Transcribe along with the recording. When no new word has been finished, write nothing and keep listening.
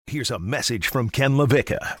Here's a message from Ken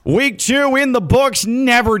LaVicka. Week 2 in the books.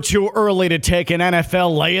 Never too early to take an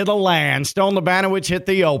NFL lay of the land. Stone Labanowitz hit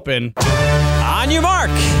the open. On your mark.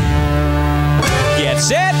 Get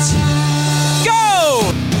set.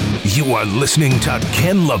 Go! You are listening to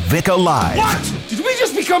Ken LaVicka Live. What? Did we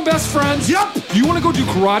just become best friends? Yup. You want to go do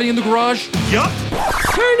karate in the garage? Yup.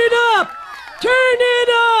 Turn it up! Turn it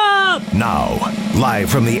up! Now,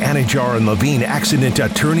 live from the Anajar and Levine Accident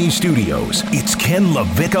Attorney Studios, it's Ken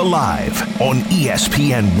LaVicka Live on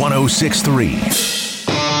ESPN 106.3.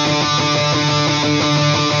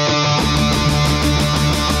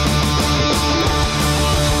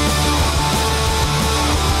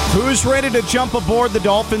 Who's ready to jump aboard the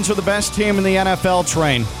Dolphins are the best team in the NFL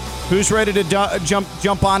train? Who's ready to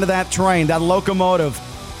jump onto that train, that locomotive?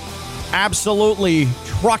 Absolutely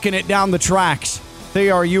trucking it down the tracks.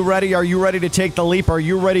 Thea, are you ready? Are you ready to take the leap? Are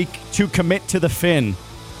you ready to commit to the fin?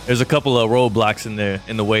 There's a couple of roadblocks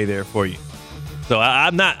in the way there for you. So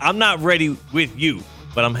I'm not ready with you,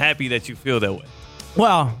 but I'm happy that you feel that way.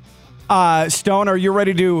 Well, Stone, are you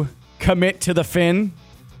ready to commit to the fin?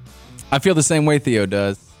 I feel the same way Theo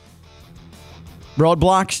does.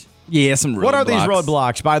 Roadblocks? Yeah, some roadblocks. What are these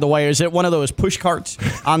roadblocks, by the way? Is it one of those push carts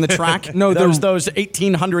on the track? No, those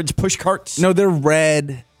 1800s push carts? No, they're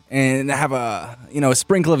red and have a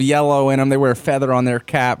sprinkle of yellow in them. They wear a feather on their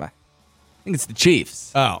cap. I think it's the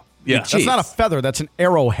Chiefs. Oh. Yeah. That's not a feather. That's an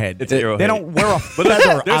arrowhead. It's an arrowhead. They don't wear a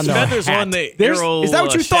feather There's on their feathers hat. on the arrow. Is that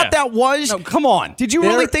what you thought shaft. that was? No, come on. Did you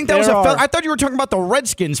really think that was a feather? I thought you were talking about the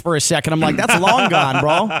Redskins for a second. I'm like, that's long gone,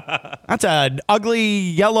 bro. That's an ugly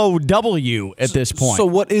yellow W at this point. So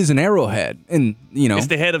what is an arrowhead? And, It's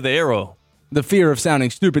the head of the arrow. the fear of sounding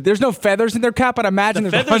stupid. There's no feathers in their cap, but I imagine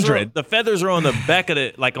there's 100. The feathers are on the back of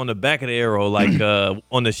the arrow,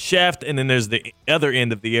 on the shaft, and then there's the other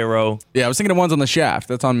end of the arrow. Yeah, I was thinking the ones on the shaft.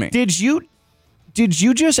 That's on me. Did you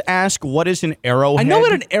just ask what is an arrowhead? I know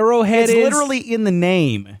what an arrowhead is. It's literally in the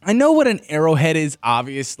name. I know what an arrowhead is,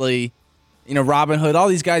 obviously. Robin Hood, all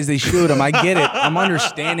these guys, they shoot them. I get it. I'm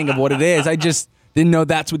understanding of what it is. I just didn't know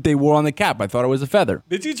that's what they wore on the cap. I thought it was a feather.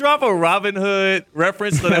 Did you drop a Robin Hood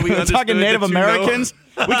reference so that we understood? Talking Native Americans?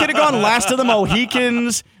 We could have gone Last of the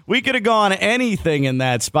Mohicans. We could have gone anything in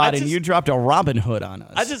that spot, and you dropped a Robin Hood on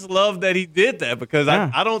us. I just love that he did that because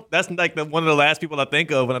I don't. That's like one of the last people I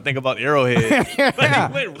think of when I think about Arrowhead. But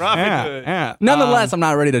he went Robin Hood. Yeah. Nonetheless, I'm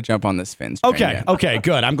not ready to jump on this Fins train yet. Okay,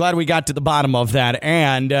 good. I'm glad we got to the bottom of that,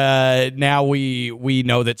 and now we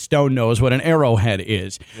know that Stone knows what an arrowhead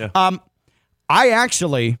is. Yeah. I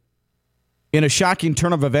actually, in a shocking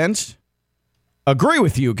turn of events, agree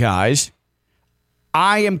with you guys.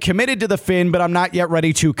 I am committed to the Fin, but I'm not yet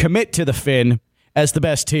ready to commit to the Fin as the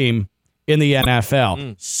best team in the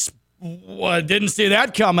NFL. Didn't see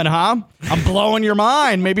that coming, huh? I'm blowing your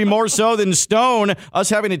mind, maybe more so than Stone, us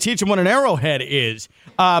having to teach him what an arrowhead is.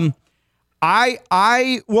 I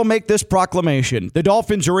will make this proclamation. The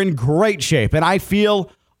Dolphins are in great shape, and I feel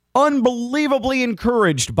unbelievably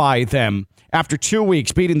encouraged by them. After 2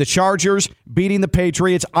 weeks, beating the Chargers, beating the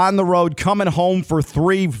Patriots on the road, coming home for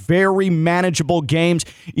 3 very manageable games.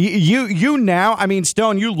 You now,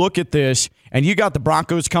 Stone, you look at this, and you got the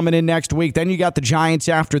Broncos coming in next week. Then you got the Giants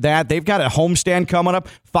after that. They've got a homestand coming up.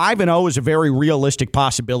 5-0 is a very realistic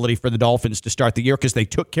possibility for the Dolphins to start the year because they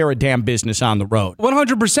took care of damn business on the road.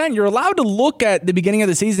 100%. You're allowed to look at the beginning of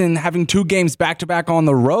the season having 2 games back-to-back on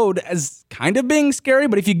the road as kind of being scary,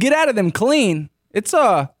 but if you get out of them clean, it's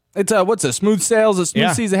smooth sails, a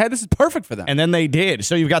smooth seas ahead. This is perfect for them. And then they did.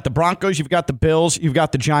 So you've got the Broncos, you've got the Bills, you've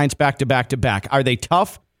got the Giants back-to-back. Are they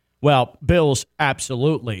tough? Well, Bills,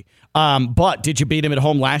 absolutely. But did you beat them at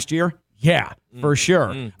home last year? Yeah, for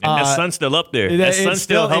sure. And that sun's still up there. That sun's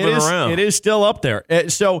still hovering around. It is still up there.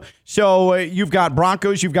 So you've got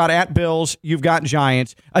Broncos, you've got at Bills, you've got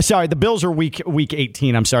Giants. Sorry, the Bills are week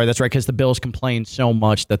 18. I'm sorry, that's right, because the Bills complained so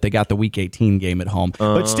much that they got the week 18 game at home.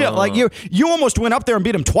 But still, you almost went up there and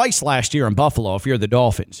beat them twice last year in Buffalo if you're the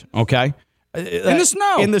Dolphins, okay? In the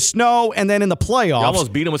snow, and then in the playoffs. You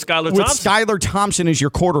almost beat him with Skylar Thompson. With Skylar Thompson as your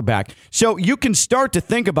quarterback. So you can start to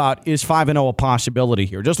think about, is 5-0 a possibility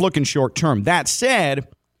here? Just looking short term. That said,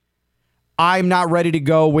 I'm not ready to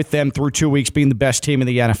go with them through 2 weeks being the best team in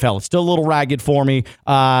the NFL. It's still a little ragged for me.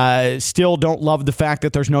 Still don't love the fact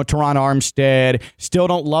that there's no Teron Armstead. Still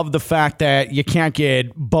don't love the fact that you can't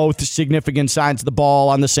get both significant sides of the ball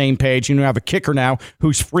on the same page. You have a kicker now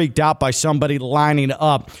who's freaked out by somebody lining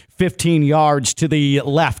up 15 yards to the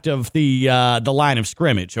left of the line of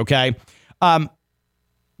scrimmage, okay? The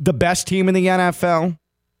best team in the NFL,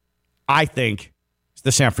 I think, is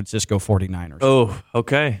the San Francisco 49ers. Oh,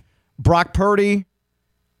 okay. Brock Purdy,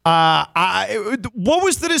 What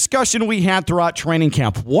was the discussion we had throughout training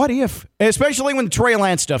camp? What if, especially when the Trey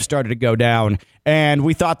Lance stuff started to go down and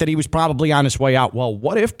we thought that he was probably on his way out? Well,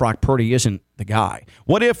 what if Brock Purdy isn't the guy?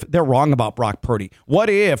 What if they're wrong about Brock Purdy? What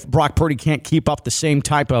if Brock Purdy can't keep up the same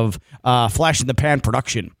type of flash-in-the-pan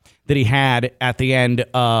production that he had at the end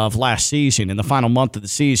of last season, in the final month of the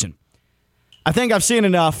season? I think I've seen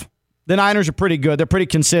enough. The Niners are pretty good. They're pretty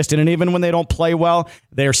consistent. And even when they don't play well,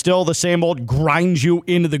 they're still the same old grind you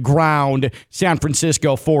into the ground San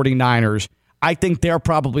Francisco 49ers. I think they're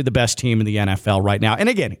probably the best team in the NFL right now. And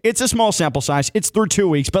again, it's a small sample size. It's through 2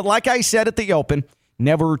 weeks. But like I said at the open,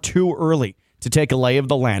 never too early to take a lay of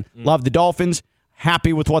the land. Love the Dolphins.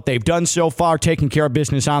 Happy with what they've done so far, taking care of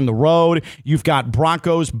business on the road. You've got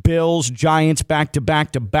Broncos, Bills, Giants back to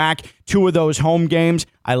back to back. 2 of those home games.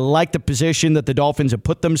 I like the position that the Dolphins have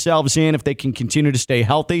put themselves in if they can continue to stay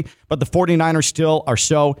healthy. But the 49ers still are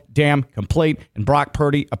so damn complete. And Brock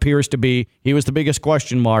Purdy appears to be, he was the biggest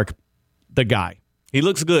question mark, the guy. He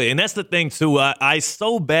looks good. And that's the thing, too. I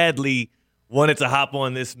so badly wanted to hop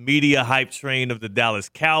on this media hype train of the Dallas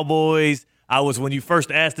Cowboys. When you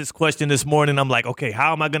first asked this question this morning, I'm like, okay,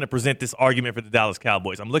 how am I going to present this argument for the Dallas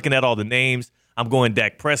Cowboys? I'm looking at all the names. I'm going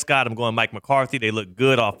Dak Prescott. I'm going Mike McCarthy. They look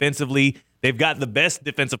good offensively. They've got the best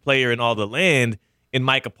defensive player in all the land in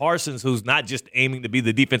Micah Parsons, who's not just aiming to be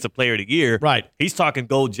the defensive player of the year. Right. He's talking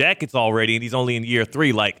gold jackets already, and he's only in year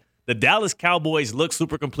 3. Like, the Dallas Cowboys look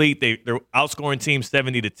super complete. They're outscoring teams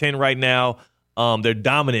 70-10 right now. They're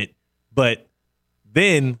dominant. But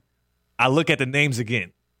then I look at the names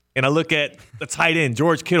again. And I look at the tight end,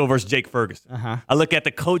 George Kittle versus Jake Ferguson. I look at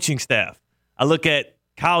the coaching staff. I look at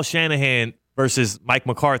Kyle Shanahan versus Mike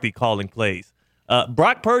McCarthy calling plays.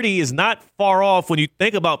 Brock Purdy is not far off when you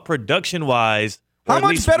think about production-wise. How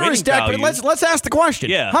much better is Dak? Let's ask the question.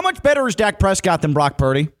 Yeah. How much better is Dak Prescott than Brock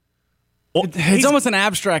Purdy? Well, It's almost an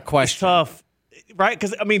abstract question. It's tough, right?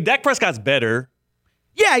 Because, Dak Prescott's better.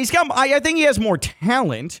 Yeah, he's got. I think he has more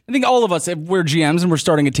talent. I think all of us, if we're GMs and we're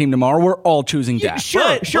starting a team tomorrow, we're all choosing Dak.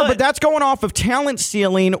 Sure, but that's going off of talent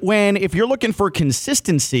ceiling. When if you're looking for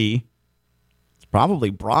consistency, it's probably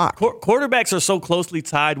Brock. Quarterbacks are so closely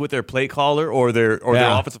tied with their play caller or their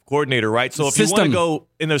offensive coordinator, right? So if you want to go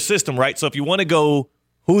in their system, right? So if you want to go,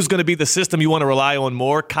 who's going to be the system you want to rely on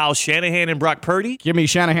more? Kyle Shanahan and Brock Purdy? Give me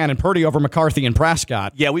Shanahan and Purdy over McCarthy and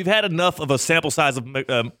Prescott. Yeah, we've had enough of a sample size of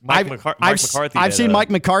Mike McCarthy. I've seen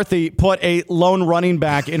Mike McCarthy put a lone running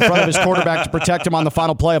back in front of his quarterback to protect him on the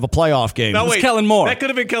final play of a playoff game. No, wait, Kellen Moore. That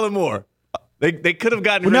could have been Kellen Moore. They could have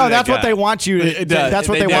gotten rid No, of that that's what guy. they want you to. That's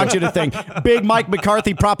what they want you to think. Big Mike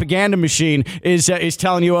McCarthy propaganda machine is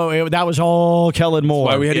telling you that was all Kellen Moore.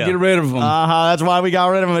 That's why we had to get rid of him. That's why we got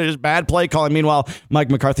rid of him. It was bad play calling. Meanwhile,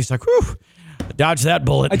 Mike McCarthy's like, whew, dodge that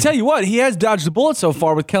bullet. I tell you what, he has dodged the bullet so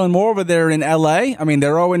far with Kellen Moore over there in L.A. I mean,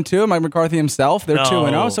 they're 0-2. Mike McCarthy himself, they're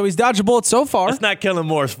 2-0. So he's dodged a bullet so far. It's not Kellen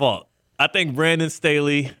Moore's fault. I think Brandon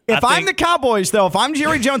Staley. If I'm the Cowboys, though, if I'm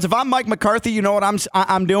Jerry Jones, if I'm Mike McCarthy, you know what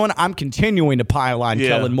I'm doing? I'm continuing to pile on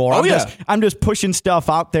Kellen Moore. I'm just pushing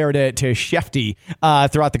stuff out there to Shefty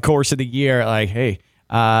throughout the course of the year. Like, hey,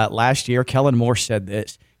 last year Kellen Moore said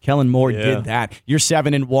this. Kellen Moore did that. You're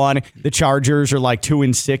 7-1. The Chargers are like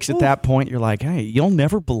 2-6 at that point. You're like, hey, you'll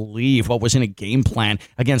never believe what was in a game plan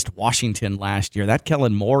against Washington last year. That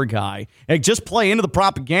Kellen Moore guy. Hey, just play into the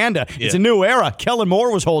propaganda. Yeah. It's a new era. Kellen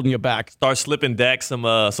Moore was holding you back. Start slipping Dak some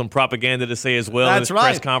propaganda to say as well. That's in right.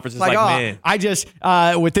 Press conferences, man. I just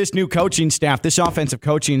with this new coaching staff, this offensive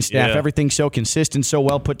coaching staff, everything's so consistent, so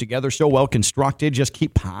well put together, so well constructed. Just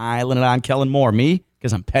keep piling it on Kellen Moore. Me.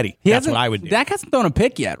 Because I'm petty. That's what I would do. Dak hasn't thrown a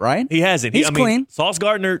pick yet, right? He hasn't. He's clean. Sauce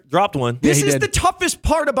Gardner dropped one. This is the toughest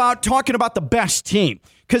part about talking about the best team.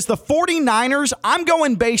 Because the 49ers, I'm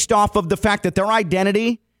going based off of the fact that their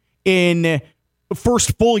identity in the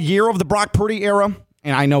first full year of the Brock Purdy era,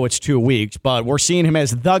 and I know it's 2 weeks, but we're seeing him as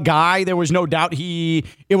the guy. There was no doubt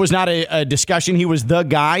it was not a discussion. He was the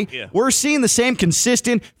guy. Yeah. We're seeing the same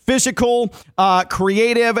consistent, physical,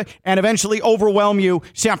 creative, and eventually overwhelm you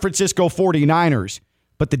San Francisco 49ers.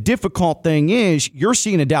 But the difficult thing is you're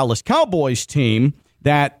seeing a Dallas Cowboys team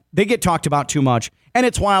that they get talked about too much, and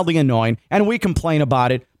it's wildly annoying, and we complain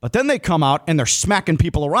about it, but then they come out and they're smacking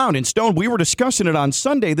people around. And Stone, we were discussing it on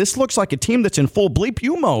Sunday. This looks like a team that's in full bleep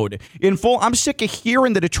you mode. I'm sick of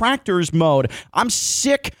hearing the detractors mode. I'm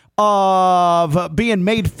sick of being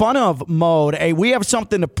made fun of mode. We have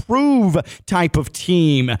something to prove type of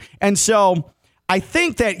team. And so I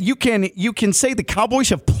think that you can say the Cowboys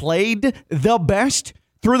have played the best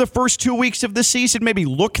through the first 2 weeks of the season, maybe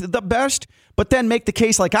look the best, but then make the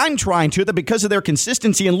case like I'm trying to, that because of their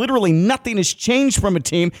consistency and literally nothing has changed from a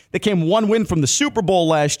team that came one win from the Super Bowl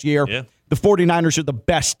last year, the 49ers are the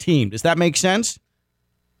best team. Does that make sense?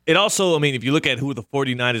 It also, I mean, if you look at who the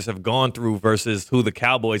 49ers have gone through versus who the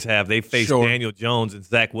Cowboys have, they faced Daniel Jones and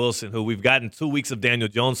Zach Wilson, who we've gotten 2 weeks of Daniel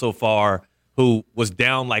Jones so far, who was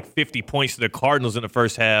down like 50 points to the Cardinals in the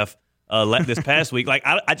first half this past week. Like,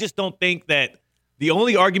 I just don't think that the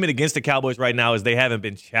only argument against the Cowboys right now is they haven't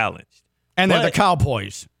been challenged. And they're the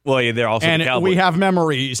Cowboys. Well, yeah, they're also the Cowboys. And we have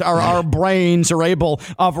memories. Our brains are able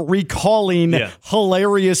of recalling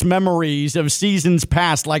hilarious memories of seasons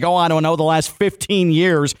past, like, I don't know, the last 15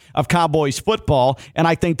 years of Cowboys football. And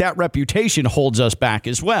I think that reputation holds us back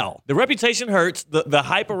as well. The reputation hurts. The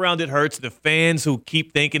hype around it hurts. The fans who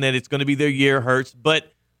keep thinking that it's going to be their year hurts.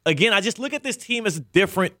 But, again, I just look at this team as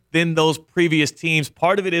different than those previous teams.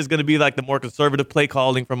 Part of it is going to be like the more conservative play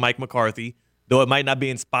calling from Mike McCarthy. Though it might not be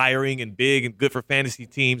inspiring and big and good for fantasy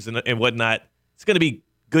teams and whatnot, it's going to be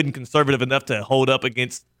good and conservative enough to hold up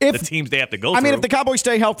against the teams they have to go through. I mean, if the Cowboys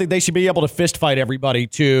stay healthy, they should be able to fist fight everybody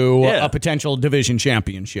to a potential division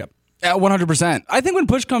championship. 100%. I think when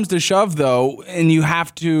push comes to shove, though, and you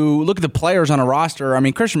have to look at the players on a roster, I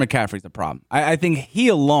mean, Christian McCaffrey's the problem. I think he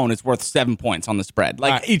alone is worth 7 points on the spread,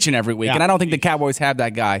 each and every week. Yeah. And I don't think the Cowboys have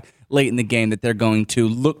that guy late in the game that they're going to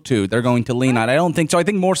look to. They're going to lean on. I don't think so. I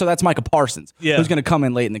think more so that's Micah Parsons, who's going to come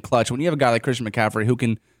in late in the clutch. When you have a guy like Christian McCaffrey who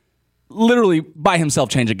can literally by himself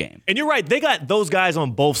change a game. And you're right. They got those guys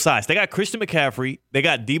on both sides. They got Christian McCaffrey. They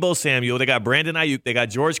got Deebo Samuel. They got Brandon Ayuk. They got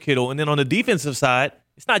George Kittle. And then on the defensive side,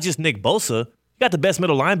 it's not just Nick Bosa. You got the best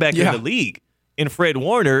middle linebacker in the league in Fred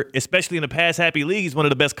Warner, especially in a pass-happy league. He's one of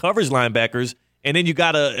the best coverage linebackers. And then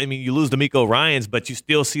you lose D'Amico Ryans, but you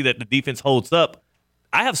still see that the defense holds up.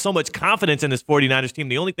 I have so much confidence in this 49ers team.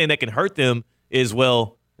 The only thing that can hurt them is,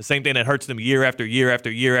 well, the same thing that hurts them year after year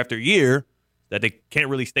after year after year, that they can't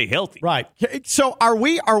really stay healthy. Right. So are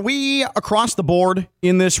we across the board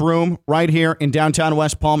in this room right here in downtown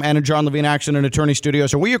West Palm and in John Levine Accident Attorney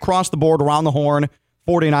Studios? Are we across the board around the horn,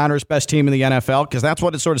 49ers best team in the NFL? Because that's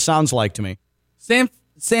what it sort of sounds like to me.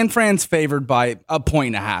 San Fran's favored by 1.5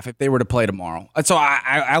 points if they were to play tomorrow. So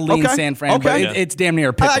I lean San Fran, but it's damn near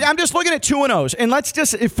a pick. I'm just looking at 2-0s, and let's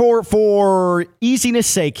just, for easiness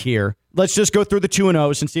sake here, let's just go through the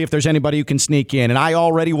 2-0s and see if there's anybody who can sneak in. And I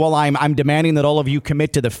already, I'm demanding that all of you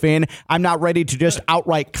commit to the Fin. I'm not ready to just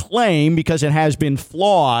outright claim because it has been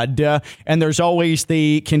flawed, and there's always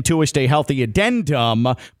the can Tua stay healthy addendum,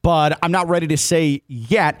 but I'm not ready to say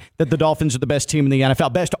yet that the Dolphins are the best team in the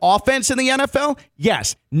NFL. Best offense in the NFL?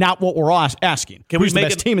 Yes. Not what we're asking. Who's the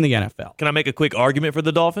best team in the NFL? Can I make a quick argument for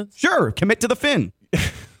the Dolphins? Sure. Commit to the Fin.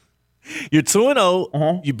 You're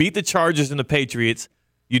 2-0. You beat the Chargers and the Patriots.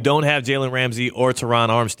 You don't have Jalen Ramsey or Teron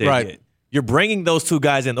Armstead yet. You're bringing those two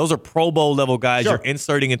guys in. Those are Pro Bowl level guys you're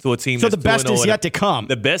inserting into a team so that's the best is yet to come.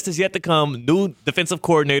 The best is yet to come. New defensive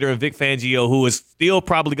coordinator in Vic Fangio, who is still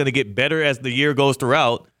probably going to get better as the year goes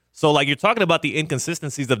throughout. So, you're talking about the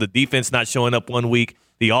inconsistencies of the defense not showing up one week,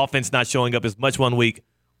 the offense not showing up as much one week.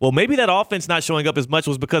 Well, maybe that offense not showing up as much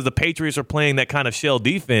was because the Patriots are playing that kind of shell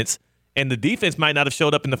defense, and the defense might not have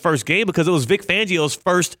showed up in the first game because it was Vic Fangio's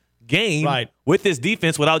first game with this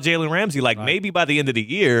defense without Jalen Ramsey. Maybe by the end of the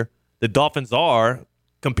year, the Dolphins are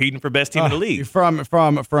competing for best team in the league.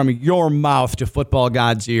 From your mouth to football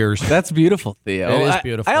God's ears. That's beautiful, Theo. It is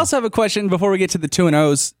beautiful. I also have a question before we get to the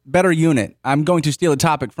 2-0s. Better unit. I'm going to steal a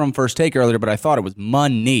topic from First Take earlier, but I thought it was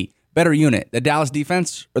money. Better unit, the Dallas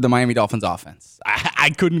defense or the Miami Dolphins offense? I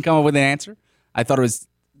couldn't come up with an answer. I thought it was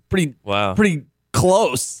pretty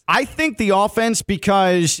close. I think the offense,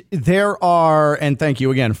 because there are, and thank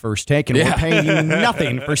you again, First Take, and we're paying you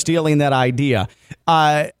nothing for stealing that idea.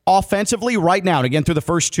 Offensively, right now, and again through the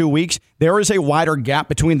first 2 weeks, there is a wider gap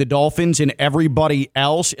between the Dolphins and everybody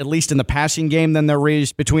else, at least in the passing game, than there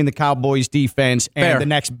is between the Cowboys defense and the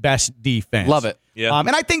next best defense. Love it. Yeah. And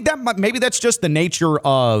I think that maybe that's just the nature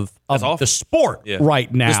of the sport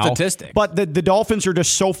right now. The statistics. But the Dolphins are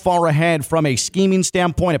just so far ahead from a scheming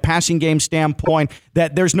standpoint, a passing game standpoint,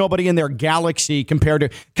 that there's nobody in their galaxy compared to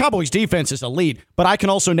Cowboys defense is elite. But I can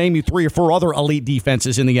also name you 3 or 4 other elite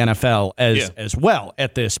defenses in the NFL as well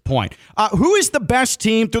at this point. Who is the best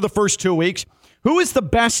team through the first 2 weeks? Who is the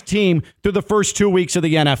best team through the first 2 weeks of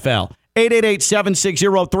the NFL?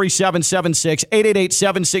 888-760-3776.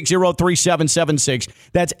 888-760-3776.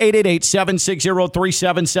 That's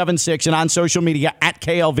 888-760-3776. And on social media at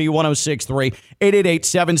KLV1063.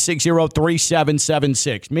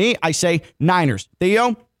 888-760-3776. Me, I say Niners.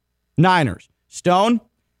 Theo, Niners. Stone,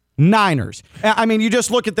 Niners. I mean, you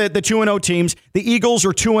just look at the 2-0 teams. The Eagles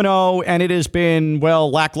are 2-0, and it has been,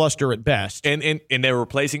 lackluster at best. And they're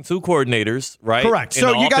replacing 2 coordinators, right? Correct.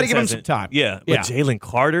 So you got to give them some time. Yeah. But Jalen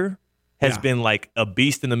Carter has been like a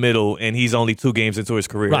beast in the middle, and he's only 2 games into his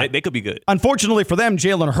career. Right. They could be good. Unfortunately for them,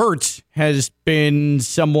 Jalen Hurts has been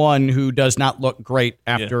someone who does not look great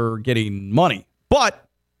after getting money. But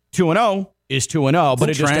 2-0 is 2-0, but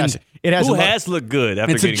it just hasn't. It hasn't. Who has looked good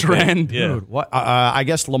after It's a getting trend. paid? Yeah. Dude, what? I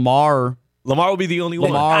guess Lamar. Lamar will be the only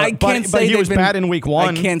one. I can't say he was bad in week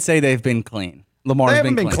 1. I can't say they've been clean. Lamar's They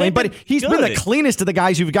haven't been clean, but he's been the good. cleanest of the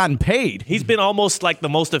guys who've gotten paid. He's been almost like the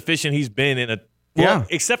most efficient he's been in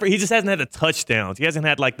except for he just hasn't had the touchdowns. He hasn't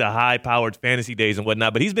had like the high-powered fantasy days and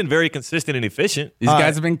whatnot, but he's been very consistent and efficient. These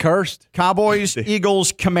guys have been cursed. Cowboys,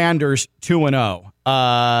 Eagles, Commanders,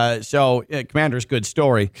 2-0. Commanders, good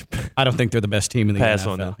story. I don't think they're the best team in the Pass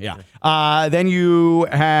NFL. on them. Yeah. Then you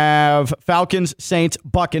have Falcons, Saints,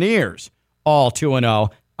 Buccaneers, all 2-0.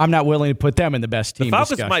 I'm not willing to put them in the best team The Falcons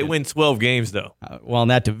discussion. might win 12 games, though. Well, in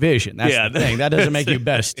that division. That's the thing. That doesn't make you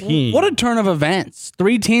best team. What a turn of events.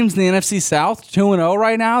 3 teams in the NFC South, 2-0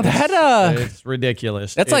 right now. It's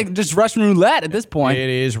ridiculous. That's like just Russian roulette at this point. It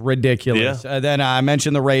is ridiculous. Yeah. Then I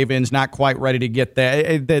mentioned the Ravens, not quite ready to get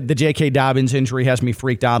there. The J.K. Dobbins injury has me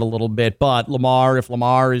freaked out a little bit. But if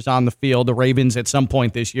Lamar is on the field, the Ravens at some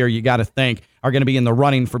point this year, you got to think, are going to be in the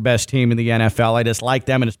running for best team in the NFL. I just like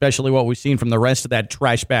them, and especially what we've seen from the rest of that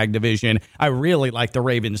trash bag division. I really like the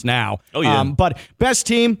Ravens now. Oh, yeah. But best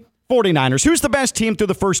team, 49ers. Who's the best team through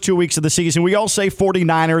the first 2 weeks of the season? We all say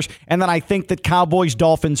 49ers, and then I think that Cowboys,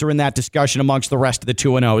 Dolphins are in that discussion amongst the rest of the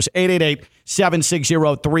 2-0s.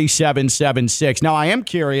 888-760-3776. Now, I am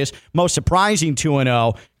curious, most surprising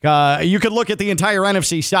 2-0. You could look at the entire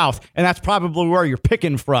NFC South, and that's probably where you're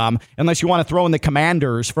picking from, unless you want to throw in the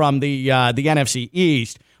Commanders from the NFC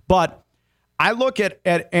East. But I look at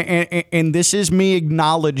and this is me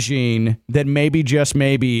acknowledging that maybe, just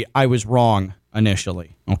maybe, I was wrong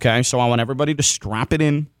initially. Okay, so I want everybody to strap it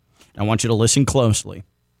in. I want you to listen closely.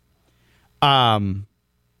 I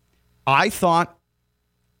thought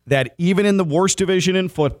that even in the worst division in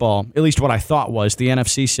football, at least what I thought was the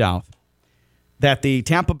NFC South, that the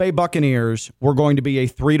Tampa Bay Buccaneers were going to be a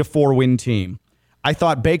 3-4 win team. I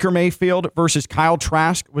thought Baker Mayfield versus Kyle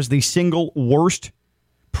Trask was the single worst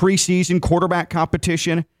preseason quarterback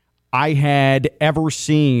competition I had ever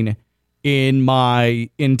seen in my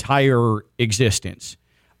entire existence.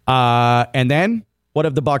 And then, what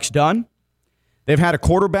have the Bucs done? They've had a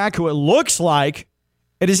quarterback who it looks like,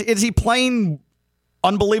 is he playing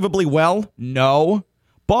unbelievably well? No.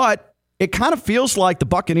 But it kind of feels like the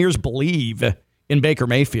Buccaneers believe in Baker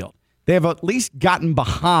Mayfield. They have at least gotten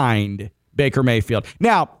behind Baker Mayfield.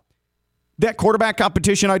 Now, that quarterback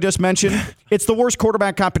competition I just mentioned, it's the worst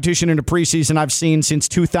quarterback competition in a preseason I've seen since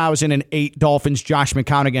 2008 Dolphins Josh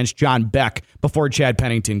McCown against John Beck before Chad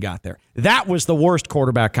Pennington got there. That was the worst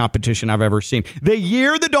quarterback competition I've ever seen. The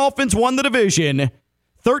year the Dolphins won the division,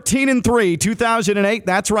 13-3, 2008,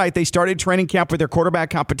 that's right. They started training camp with their quarterback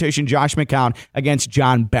competition, Josh McCown, against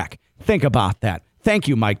John Beck. Think about that. Thank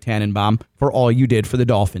you, Mike Tannenbaum, for all you did for the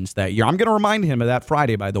Dolphins that year. I'm going to remind him of that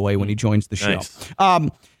Friday, by the way, when he joins the show. Nice.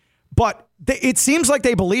 But it seems like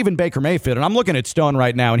they believe in Baker Mayfield, and I'm looking at Stone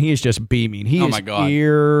right now, and he is just beaming. He is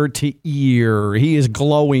ear to ear. He is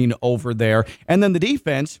glowing over there. And then the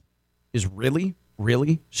defense is really,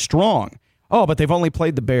 really strong. Oh, but they've only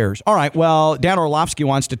played the Bears. All right, well, Dan Orlovsky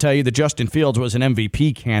wants to tell you that Justin Fields was an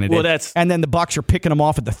MVP candidate. Well, and then the Bucs are picking him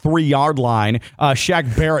off at the 3-yard line.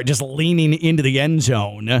 Shaq Barrett just leaning into the end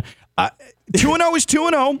zone. 2-0 is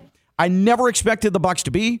 2-0. I never expected the Bucs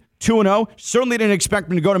to be 2-0. Certainly didn't expect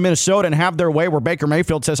them to go to Minnesota and have their way where Baker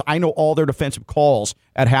Mayfield says, I know all their defensive calls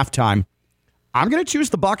at halftime. I'm going to choose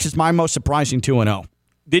the Bucs as my most surprising 2-0.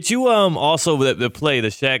 Did you also the play, the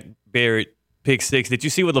Shaq Barrett pick six, did you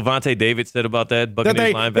see what Levante David said about that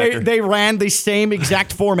Buccaneers linebacker? They ran the same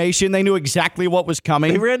exact formation. They knew exactly what was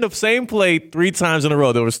coming. They ran the same play 3 times in a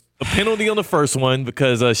row. There was a penalty on the first one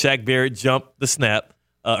because Shaq Barrett jumped the snap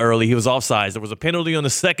early. He was offsides. There was a penalty on the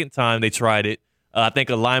second time they tried it. I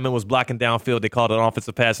think a lineman was blocking downfield. They called it an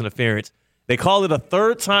offensive pass interference. They called it a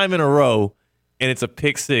third time in a row, and it's a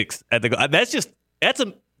pick six at the goal.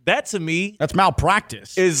 That to me, that's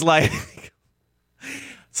malpractice. Is like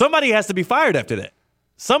somebody has to be fired after that.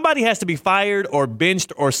 Somebody has to be fired or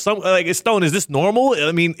benched or Stone, is this normal?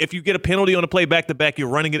 I mean, if you get a penalty on a play back-to-back, you're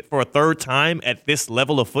running it for a third time at this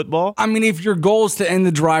level of football? I mean, if your goal is to end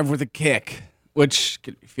the drive with a kick, which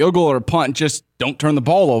could be field goal or a punt, just don't turn the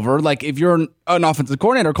ball over. Like, if you're an offensive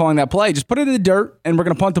coordinator calling that play, just put it in the dirt and we're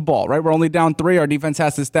going to punt the ball, right? We're only down 3. Our defense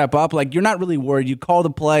has to step up. Like, you're not really worried. You call the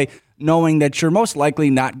play knowing that you're most likely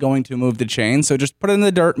not going to move the chain. So just put it in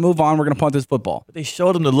the dirt, move on. We're going to punt this football. But they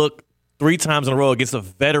showed him to look 3 times in a row against a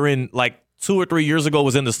veteran, like 2 or 3 years ago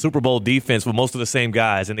was in the Super Bowl defense with most of the same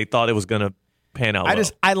guys, and they thought it was going to pan out well.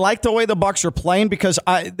 I like the way the Bucs are playing because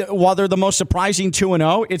while they're the most surprising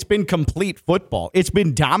 2-0, it's been complete football. It's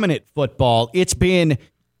been dominant football. It's been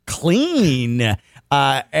clean.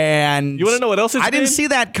 And you want to know what else I didn't see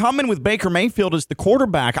that coming with Baker Mayfield as the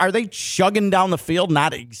quarterback. Are they chugging down the field?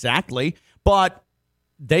 Not exactly, but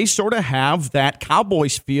they sort of have that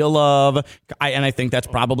Cowboys feel of, and I think that's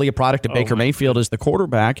probably a product of Baker Mayfield as the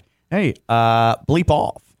quarterback. Hey, bleep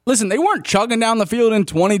off. Listen, they weren't chugging down the field in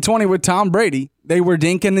 2020 with Tom Brady. They were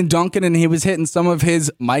dinking and dunking, and he was hitting some of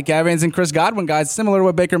his Mike Evans and Chris Godwin guys, similar to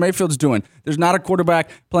what Baker Mayfield's doing. There's not a quarterback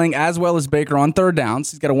playing as well as Baker on third downs.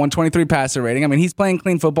 He's got a 123 passer rating. I mean, he's playing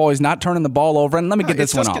clean football. He's not turning the ball over. And let me get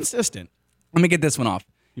this one off. It's consistent. Let me get this one off.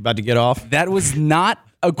 You about to get off? That was not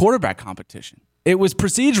a quarterback competition. It was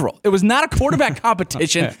procedural. It was not a quarterback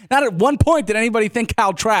competition. Not at one point did anybody think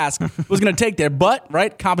Kyle Trask was going to take there. But,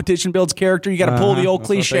 right, competition builds character. You got to pull the old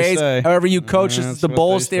cliches. However you coach, this is the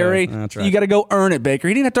Bulls theory. That's right. You got to go earn it, Baker.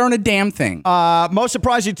 He didn't have to earn a damn thing. Most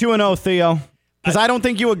surprising 2-0, Theo, because I don't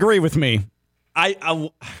think you agree with me.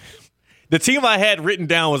 The team I had written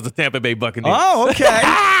down was the Tampa Bay Buccaneers. Oh, okay.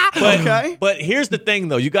 But here's the thing,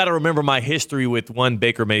 though. You got to remember my history with one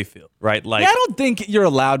Baker Mayfield, right? Like, I don't think you're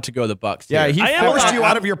allowed to go the Bucs. Yeah, he forced you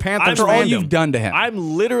out of your Panthers for all fandom. you've done to him.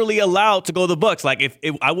 I'm literally allowed to go the Bucs. Like, if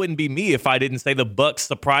I wouldn't be me if I didn't say the Bucs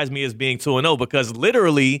surprised me as being 2-0, because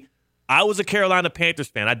literally I was a Carolina Panthers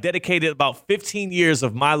fan. I dedicated about 15 years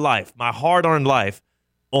of my life, my hard-earned life,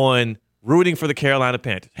 on rooting for the Carolina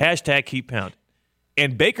Panthers. # keep pounding.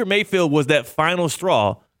 And Baker Mayfield was that final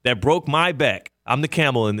straw that broke my back. I'm the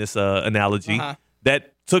camel in this analogy.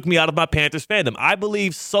 That took me out of my Panthers fandom. I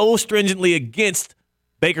believe so stringently against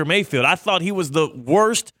Baker Mayfield. I thought he was the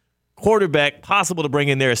worst quarterback possible to bring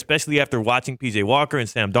in there, especially after watching P.J. Walker and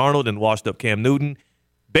Sam Darnold and washed up Cam Newton.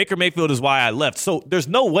 Baker Mayfield is why I left. So there's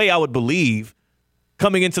no way I would believe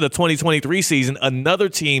coming into the 2023 season, another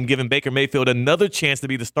team giving Baker Mayfield another chance to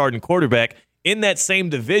be the starting quarterback in that same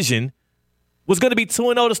division was going to be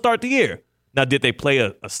 2-0 to start the year. Now, did they play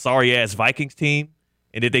a sorry-ass Vikings team?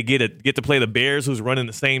 And did they get to play the Bears, who's running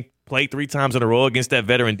the same play 3 times in a row against that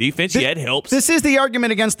veteran defense? Yeah, it helps. This is the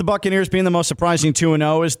argument against the Buccaneers being the most surprising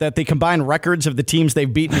 2-0 is that the combined records of the teams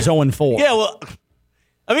they've beaten is 0-4. Yeah, well,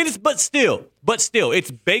 I mean, but still,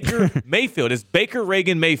 it's Baker Mayfield. It's Baker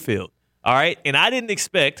Reagan Mayfield. All right? And I didn't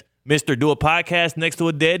expect Mr. Do a podcast next to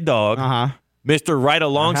a dead dog. Mr. Write a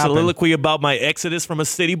long soliloquy about my exodus from a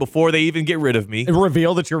city before they even get rid of me.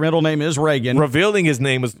 Reveal that your middle name is Reagan. Revealing his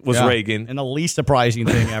name was Reagan. And the least surprising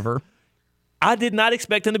thing ever. I did not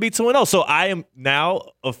expect him to be 2-0. So I am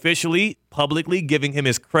now officially, publicly giving him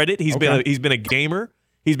his credit. He's been a gamer.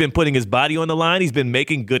 He's been putting his body on the line. He's been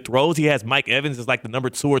making good throws. He has Mike Evans as like the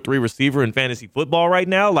number 2 or 3 receiver in fantasy football right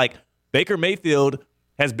now. Like, Baker Mayfield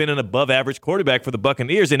has been an above-average quarterback for the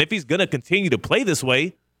Buccaneers. And if he's going to continue to play this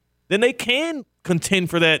way, then they can contend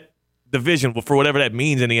for that division for whatever that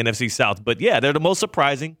means in the NFC South. But, yeah, they're the most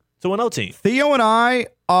surprising 2-0 team. Theo and I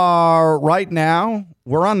are right now,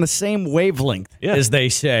 we're on the same wavelength, as they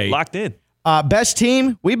say. Locked in. Best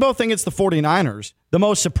team, we both think it's the 49ers. The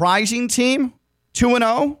most surprising team,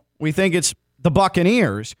 2-0, we think it's the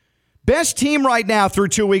Buccaneers. Best team right now through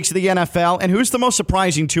 2 weeks of the NFL, and who's the most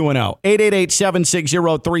surprising 2-0?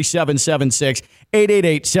 888-760-3776,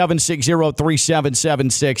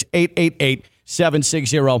 888-760-3776,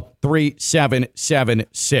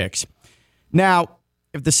 888-760-3776. Now,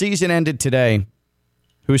 if the season ended today,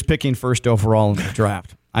 who's picking first overall in the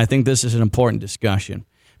draft? I think this is an important discussion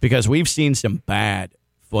because we've seen some bad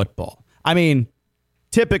football. I mean,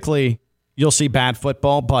 typically you'll see bad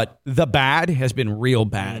football, but the bad has been real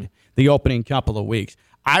bad the opening couple of weeks.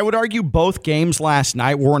 I would argue both games last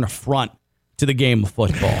night were an affront to the game of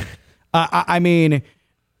football. I mean,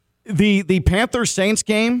 the Panthers-Saints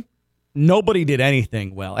game, nobody did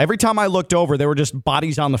anything well. Every time I looked over, there were just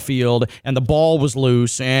bodies on the field, and the ball was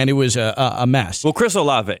loose, and it was a mess. Well, Chris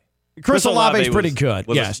Olave is pretty good.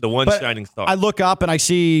 Yes, the one shining star. I look up and I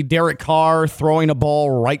see Derek Carr throwing a ball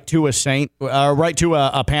right to a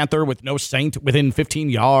Panther with no Saint within 15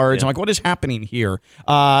 yards. Yeah. I'm like, what is happening here?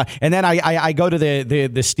 And then I go to the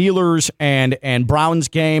Steelers and Browns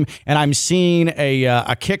game, and I'm seeing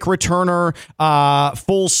a kick returner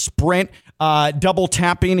full sprint. Double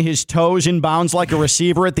tapping his toes in bounds like a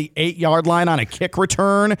receiver at the 8-yard line on a kick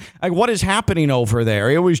return. Like, what is happening over there?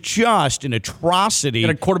 It was just an atrocity. Got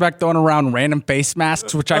a quarterback throwing around random face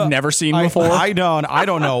masks, which I've never seen before. I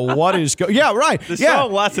don't know what is going. Yeah, right. Deshaun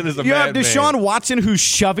Watson is a you madman. have Deshaun Watson who's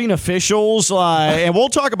shoving officials, and we'll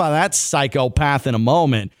talk about that psychopath in a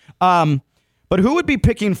moment. But who would be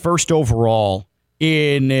picking first overall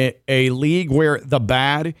in a league where the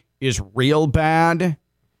bad is real bad?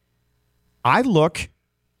 I look,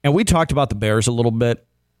 and we talked about the Bears a little bit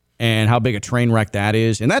and how big a train wreck that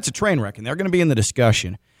is. And that's a train wreck, and they're going to be in the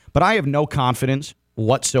discussion. But I have no confidence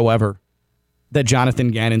whatsoever that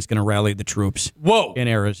Jonathan Gannon's going to rally the troops in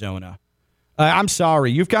Arizona. I'm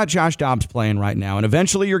sorry. You've got Josh Dobbs playing right now, and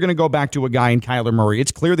eventually you're going to go back to a guy in Kyler Murray.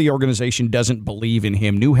 It's clear the organization doesn't believe in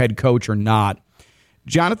him, new head coach or not.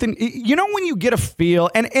 Jonathan, you know when you get a feel,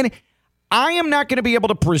 and I am not going to be able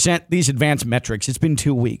to present these advanced metrics. It's been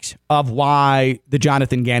 2 weeks of why the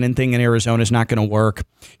Jonathan Gannon thing in Arizona is not going to work.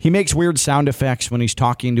 He makes weird sound effects when he's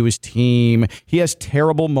talking to his team. He has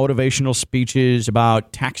terrible motivational speeches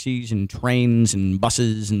about taxis and trains and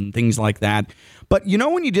buses and things like that. But you know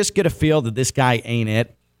when you just get a feel that this guy ain't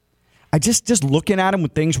it? I just looking at him when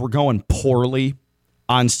things were going poorly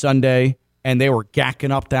on Sunday and they were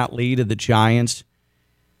gacking up that lead of the Giants,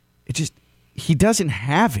 he doesn't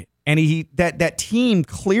have it. And that team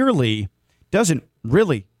clearly doesn't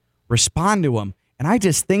really respond to him. And I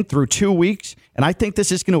just think through 2 weeks, and I think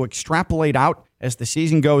this is going to extrapolate out as the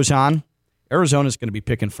season goes on, Arizona's going to be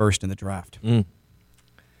picking first in the draft.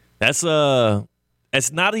 That's not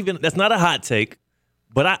a hot take,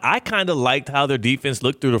 but I kind of liked how their defense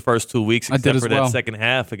looked through the first 2 weeks, except for that second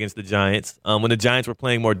half against the Giants, when the Giants were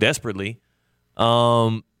playing more desperately.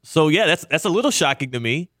 So yeah, that's a little shocking to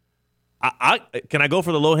me. Can I go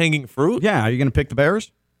for the low-hanging fruit? Yeah, are you going to pick the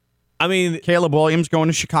Bears? I mean, Caleb Williams going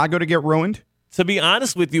to Chicago to get ruined? To be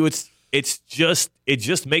honest with you, it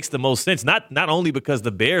just makes the most sense. Not only because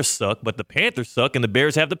the Bears suck, but the Panthers suck, and the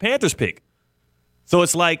Bears have the Panthers pick. So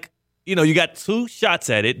it's like, you got 2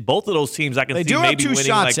 shots at it. Both of those teams I can see maybe winning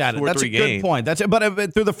like 2 or 3 games. That's a good point.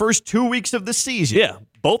 But through the first 2 weeks of the season. Yeah,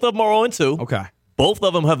 both of them are 0-2. Okay. Both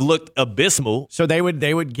of them have looked abysmal. So they would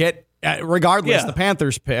get, regardless, the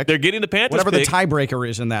Panthers pick. They're getting the Panthers whatever pick. The tiebreaker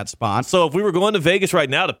is in that spot. So if we were going to Vegas right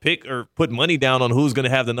now to pick or put money down on who's going to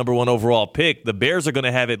have the number 1 overall pick, the Bears are going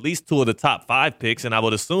to have at least 2 of the top 5 picks, and I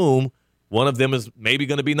would assume one of them is maybe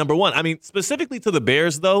going to be number 1. I mean, specifically to the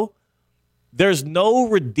Bears, though, there's no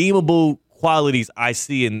redeemable qualities I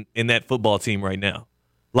see in that football team right now.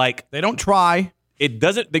 Like, they don't try. It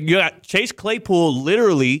doesn't. You got Chase Claypool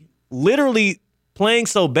literally playing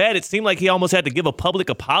so bad, it seemed like he almost had to give a public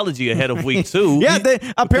apology ahead of week 2. Yeah,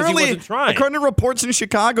 apparently, he wasn't trying. According to reports in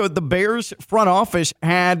Chicago, the Bears front office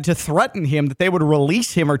had to threaten him that they would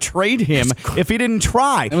release him or trade him if he didn't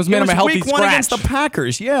try. It was made him a healthy week scratch. 1 against the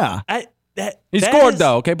Packers, yeah. He scored,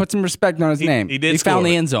 though, okay? Put some respect on his name. He did He score. found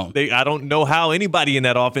the end zone. I don't know how anybody in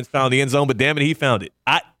that offense found the end zone, but damn it, he found it.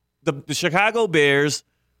 The Chicago Bears,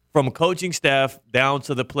 from coaching staff down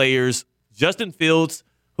to the players, Justin Fields,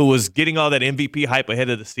 who was getting all that MVP hype ahead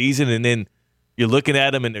of the season, and then you're looking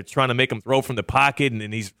at him and they're trying to make him throw from the pocket, and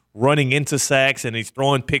then he's running into sacks and he's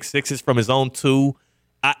throwing pick sixes from his own 2.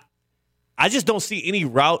 I just don't see any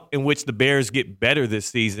route in which the Bears get better this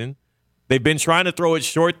season. They've been trying to throw it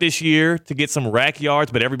short this year to get some rack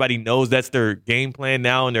yards, but everybody knows that's their game plan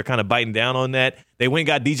now, and they're kind of biting down on that. They went and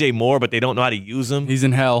got DJ Moore, but they don't know how to use him. He's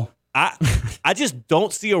in hell. I just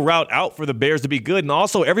don't see a route out for the Bears to be good. And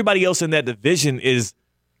also, everybody else in that division is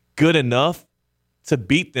good enough to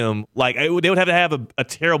beat them. Like, they would have to have a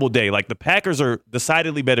terrible day. Like, the Packers are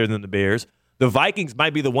decidedly better than the Bears. The Vikings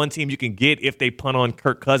might be the one team you can get if they punt on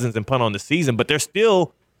Kirk Cousins and punt on the season, but they're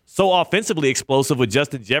still so offensively explosive with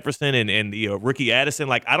Justin Jefferson and the rookie Addison.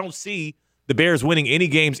 Like, I don't see the Bears winning any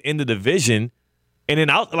games in the division. And then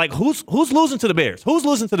who's losing to the Bears? Who's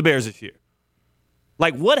losing to the Bears this year?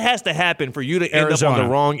 Like, what has to happen for you to end up on the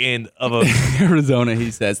wrong end of a Arizona? He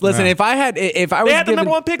says. Listen, if I was, they had the number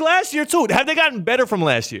 1 pick last year too. Have they gotten better from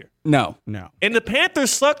last year? No. And the Panthers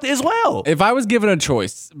sucked as well. If I was given a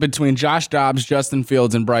choice between Josh Dobbs, Justin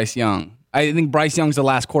Fields, and Bryce Young, I think Bryce Young's the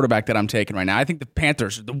last quarterback that I'm taking right now. I think the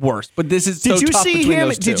Panthers are the worst, but this is so tough between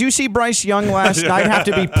those two. Did you see Bryce Young last night have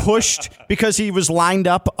to be pushed because he was lined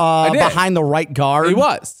up behind the right guard? He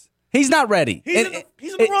was. He's not ready. He's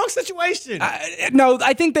in the wrong situation. No,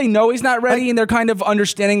 I think they know he's not ready, and they're kind of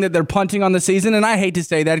understanding that they're punting on the season. And I hate to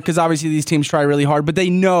say that because obviously these teams try really hard, but they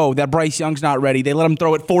know that Bryce Young's not ready. They let him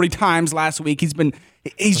throw it 40 times last week.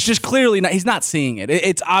 He's just clearly not. He's not seeing it.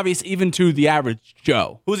 It's obvious even to the average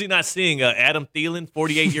Joe. Who's he not seeing? Adam Thielen,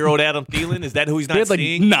 48-year-old Adam Thielen. Is that who he's not seeing?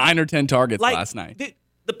 He had 9 or 10 targets last night.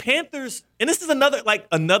 The Panthers, and this is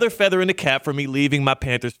another feather in the cap for me leaving my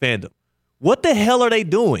Panthers fandom. What the hell are they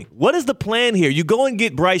doing? What is the plan here? You go and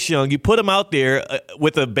get Bryce Young. You put him out there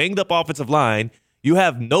with a banged-up offensive line. You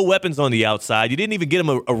have no weapons on the outside. You didn't even get him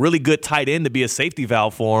a really good tight end to be a safety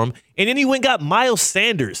valve for him. And then you went and got Miles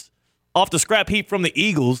Sanders off the scrap heap from the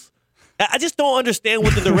Eagles I just don't understand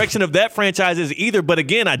what the direction of that franchise is either. But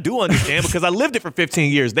again, I do understand because I lived it for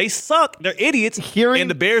 15 years. They suck. They're idiots. And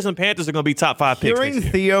the Bears and Panthers are going to be top 5 picks. Hearing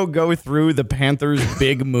Theo go through the Panthers'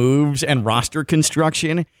 big moves and roster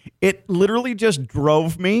construction, it literally just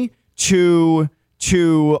drove me to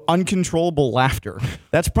uncontrollable laughter.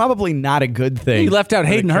 That's probably not a good thing. You left out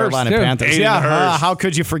Hayden Hurst, Carolina too. Panthers. Hayden Yeah, Hurst. how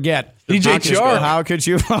could you forget? DJ Chark. How could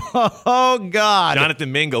you? Oh, God.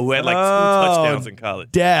 Jonathan Mingo, who had like 2 touchdowns in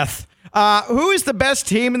college. Death. Who is the best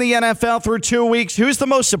team in the NFL through 2 weeks? Who's the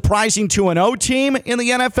most surprising 2-0 team in the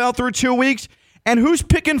NFL through 2 weeks? And who's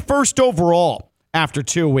picking first overall after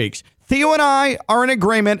 2 weeks? Theo and I are in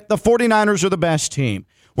agreement. The 49ers are the best team.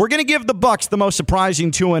 We're going to give the Bucs the most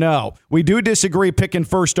surprising 2-0. We do disagree picking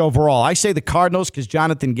first overall. I say the Cardinals because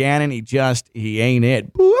Jonathan Gannon, he ain't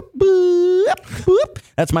it. Boop, boop, boop.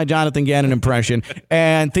 That's my Jonathan Gannon impression.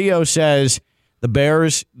 And Theo says the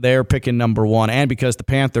Bears, they're picking number 1. And because the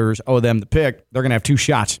Panthers owe them the pick, they're going to have 2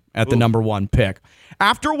 shots at the number 1 pick.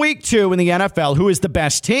 After week 2 in the NFL, who is the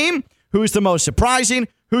best team? Who's the most surprising?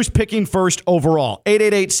 Who's picking first overall?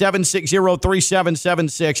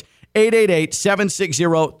 888-760-3776.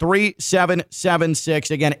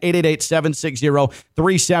 888-760-3776. Again,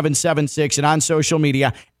 888-760-3776. And on social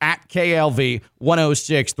media, at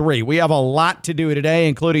KLV1063. We have a lot to do today,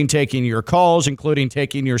 including taking your calls, including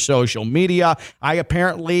taking your social media. I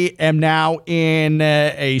apparently am now in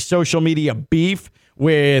a social media beef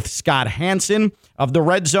with Scott Hansen of the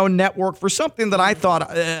Red Zone Network for something that I thought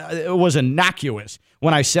was innocuous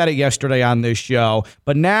when I said it yesterday on this show.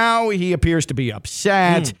 But now he appears to be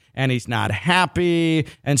upset and he's not happy.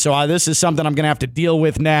 And so this is something I'm going to have to deal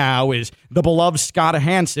with now is the beloved Scott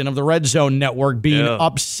Hansen of the Red Zone Network being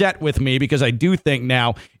upset with me because I do think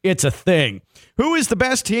now it's a thing. Who is the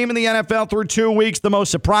best team in the NFL through 2 weeks, the most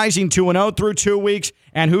surprising 2-0 through 2 weeks,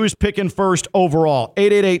 and who's picking first overall?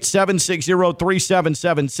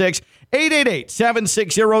 888-760-3776.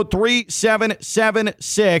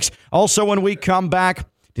 888-760-3776. Also, when we come back,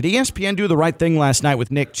 did ESPN do the right thing last night with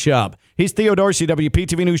Nick Chubb? He's Theo Dorsey,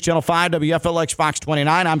 WPTV News Channel 5, WFLX Fox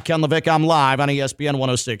 29. I'm Ken LaVicka. I'm live on ESPN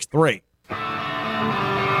 106.3.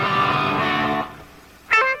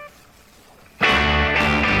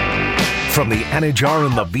 From the Anajar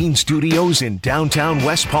and Levine Studios in downtown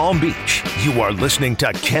West Palm Beach, you are listening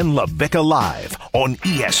to Ken LaVicka Live on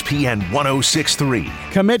ESPN 106.3.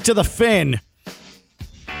 Commit to the fin.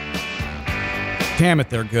 Damn it,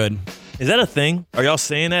 they're good. Is that a thing? Are y'all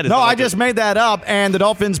saying that? No, I just made that up, and the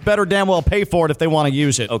Dolphins better damn well pay for it if they want to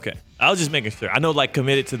use it. Okay. I was just making sure. I know,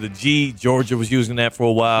 committed to the G. Georgia was using that for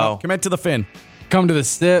a while. Commit to the fin. Come to the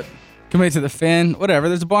SIP. Commit to the fin. Whatever.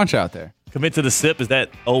 There's a bunch out there. Commit to the SIP. Is that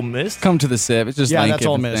Ole Miss? Come to the SIP. It's just Yeah, Lane that's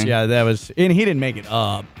Ole Kiffin's Miss. thing. Yeah, that was, and he didn't make it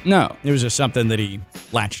up. No. It was just something that he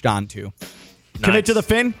latched onto. Commit Nice. to the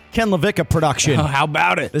fin. Ken LaVicka production. Oh, how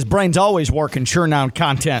about it? His brain's always working, churn out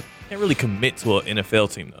content. Can't really commit to an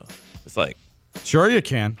NFL team, though. It's like, Sure you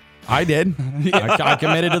can. I did. I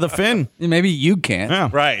committed to the fin. Maybe you can't. Yeah.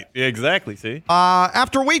 right. Yeah, exactly. See?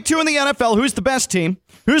 After week 2 in the NFL, who's the best team?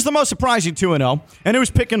 Who's the most surprising 2-0? And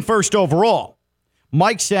who's picking first overall?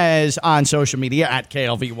 Mike says on social media at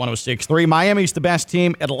KLV1063, Miami's the best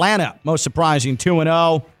team. Atlanta, most surprising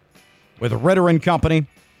 2-0 with Ritter and company.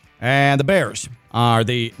 And the Bears are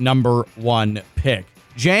the number 1 pick.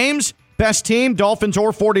 James, best team, Dolphins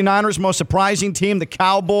or 49ers. Most surprising team, the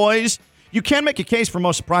Cowboys. You can make a case for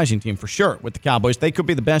most surprising team for sure with the Cowboys. They could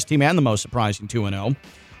be the best team and the most surprising 2-0.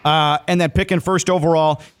 And then picking first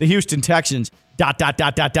overall, the Houston Texans. ... Again.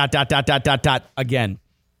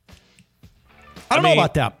 I don't know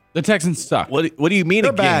about that. The Texans suck. What do you mean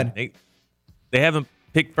They're again? bad. They haven't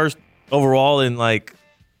picked first overall in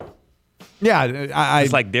Yeah,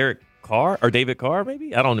 it's like Derek Carr or David Carr,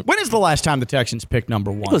 maybe? I don't know. when is the last time the Texans picked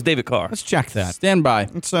number 1? It was David Carr. Let's check that. Stand by.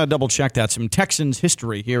 Let's double check that. Some Texans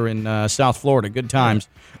history here in South Florida. Good times.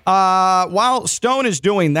 While Stone is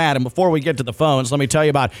doing that, and before we get to the phones, let me tell you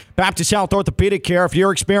about Baptist Health Orthopedic Care. If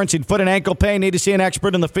you're experiencing foot and ankle pain, need to see an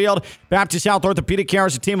expert in the field, Baptist Health Orthopedic Care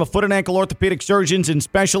is a team of foot and ankle orthopedic surgeons and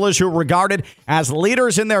specialists who are regarded as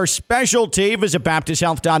leaders in their specialty. Visit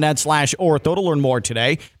baptisthealth.net/ortho to learn more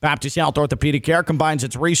today. Baptist Health Orthopedic Care combines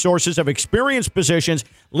its resources of experienced physicians,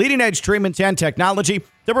 leading-edge treatments, and technology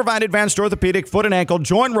to provide advanced orthopedic, foot and ankle,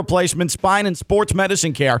 joint replacement, spine, and sports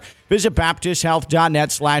medicine care. Visit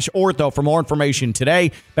baptisthealth.net/ortho for more information today.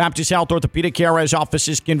 Baptist Health Orthopedic Care has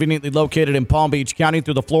offices conveniently located in Palm Beach County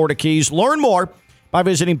through the Florida Keys. Learn more by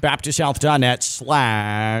visiting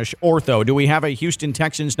baptisthealth.net/ortho. Do we have a Houston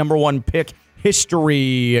Texans number 1 pick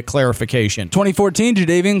history clarification? 2014,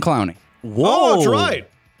 Jadeveon Clowney. Oh, that's right.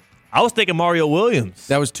 I was thinking Mario Williams.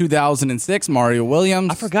 That was 2006, Mario Williams.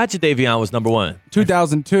 I forgot Jadeveon was number 1.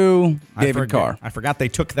 2002, David Carr. I forgot they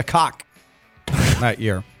took the cock that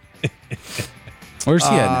year. Where's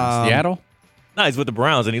he at now? Seattle? No, he's with the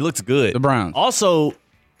Browns, and he looks good. The Browns. Also, Did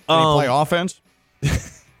he play offense?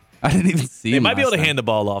 I didn't even see they him might be able to last hand the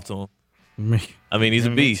ball off to him. I mean, he's a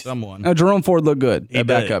beast. Someone. time. Jerome Ford looked good. He That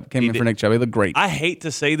did. backup came He in for did. Nick Chubb. He looked great. I hate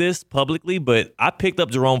to say this publicly, but I picked up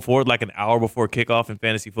Jerome Ford like an hour before kickoff in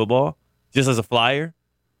fantasy football, just as a flyer,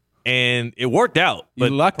 and it worked out. You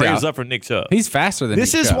But lucked prayers out. up for Nick Chubb. He's faster than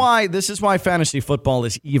This Nick is Chubb. why fantasy football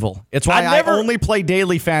is evil. It's why I only play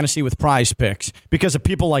daily fantasy with Prize Picks because of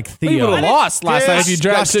people like You Theo. would have lost last night if you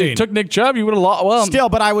Disgusting. took Nick Chubb. You would have lost. Well, Still,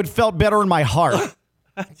 but I would felt better in my heart.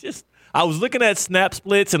 I was looking at snap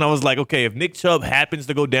splits, and I was like, okay, if Nick Chubb happens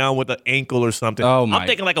to go down with an ankle or something, Oh, my. I'm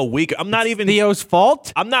thinking like a week. I'm not even Theo's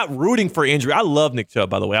fault. I'm not rooting for injury. I love Nick Chubb,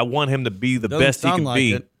 by the way. I want him to be the Doesn't best he sound can like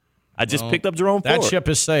be. it. I just picked up Jerome That Ford. ship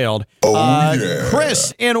has sailed.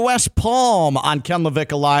 Chris in West Palm on Ken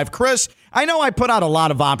LaVicka Live. Chris, I know I put out a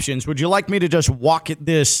lot of options. Would you like me to just walk you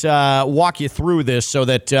through this so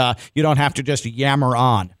that you don't have to just yammer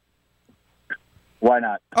on? Why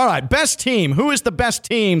not? All right, best team. Who is the best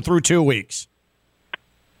team through 2 weeks?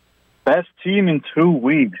 Best team in 2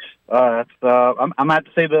 weeks. I'm gonna have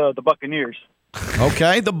to say the Buccaneers.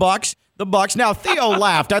 Okay, the Bucks. The Bucks. Now Theo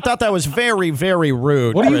laughed. I thought that was very, very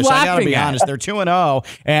rude. What are you Chris. I gotta laughing be at? honest. They're 2-0,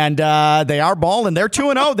 and they are balling. They're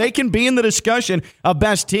 2-0. They can be in the discussion of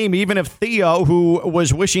best team, even if Theo, who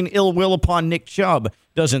was wishing ill will upon Nick Chubb,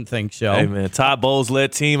 doesn't think so. Hey man, Todd Bowles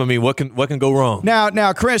led team. I mean, what can go wrong?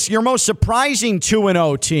 Now, Chris, your most surprising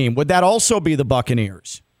 2-0 team, would that also be the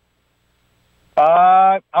Buccaneers?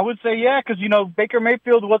 I would say yeah, because Baker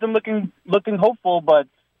Mayfield wasn't looking hopeful, but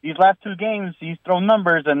these last 2 games he's thrown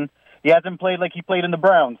numbers and he hasn't played like he played in the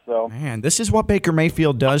Browns. So Man, this is what Baker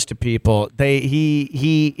Mayfield does to people.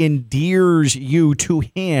 He endears you to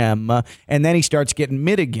him, and then he starts getting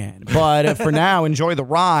mid again. But for now, enjoy the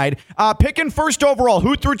ride. Picking first overall,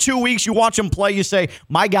 who through 2 weeks you watch him play, you say,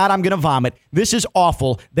 my God, I'm going to vomit. This is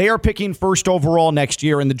awful. They are picking first overall next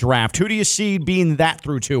year in the draft. Who do you see being that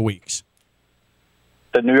through 2 weeks?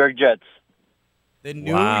 the New York Jets. The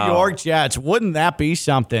New York Jets. Wouldn't that be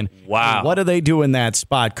something? Wow. What do they do in that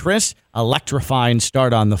spot? Chris, electrifying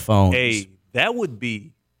start on the phone. Hey, that would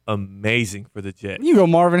be amazing for the Jets. You go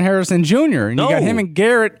Marvin Harrison Jr. and you got him and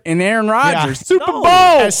Garrett and Aaron Rodgers. Yeah. Super No. Bowl.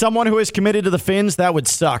 As someone who is committed to the Finns, that would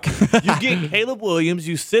suck. You get Caleb Williams,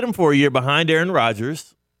 you sit him for a year behind Aaron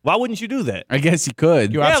Rodgers. Why wouldn't you do that? I guess you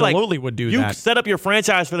could. You absolutely would do you that. set up your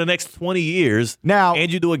franchise for the next 20 years Now-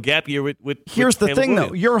 and you do a gap year with Here's the Caleb thing, Williams.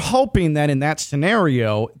 though. You're hoping that in that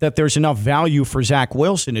scenario that there's enough value for Zach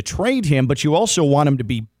Wilson to trade him, but you also want him to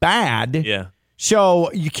be bad. Yeah.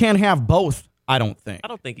 So you can't have both, I don't think. I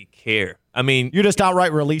don't think he'd care. I mean, You just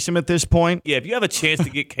outright release him at this point? yeah, if you have a chance to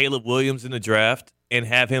get Caleb Williams in the draft and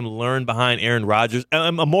have him learn behind Aaron Rodgers,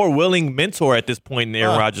 I'm a more willing mentor at this point in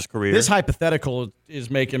Aaron Rodgers' career. This hypothetical is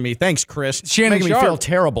making me, thanks, Chris, Shannon making me Sharp. feel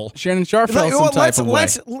terrible. Shannon Sharp felt some type of way.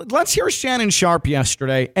 Let's hear Shannon Sharp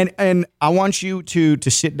yesterday, and I want you to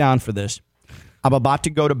sit down for this. I'm about to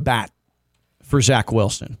go to bat for Zach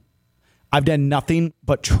Wilson. I've done nothing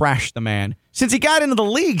but trash the man since he got into the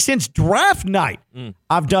league, since draft night.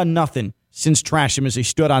 I've done nothing since trash him as he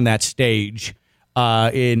stood on that stage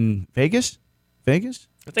in Vegas. Vegas?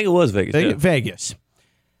 I think it was Vegas. yeah. Vegas.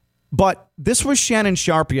 But this was Shannon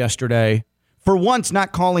Sharp yesterday, for once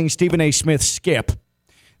not calling Stephen A. Smith Skip.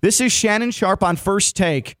 This is Shannon Sharp on First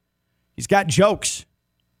Take. He's got jokes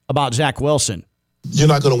about Zach Wilson. You're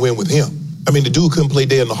not going to win with him. I mean, the dude couldn't play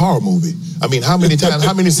dead in a horror movie. I mean, how many times,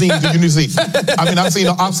 how many scenes did you see? I mean, I've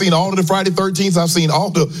seen all of the Friday 13th. I've seen all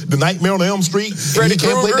the Nightmare on Elm Street. He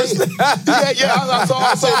can't play dead. I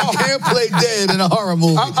saw. Can't play dead in a horror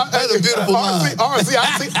movie. That's a beautiful line.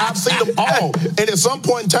 I've seen them all. And at some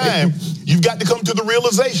point in time, you've got to come to the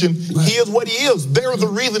realization, he is what he is. There is a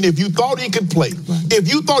reason if you thought he could play.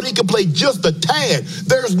 If you thought he could play just a tad,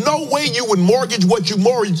 there's no way you would mortgage what you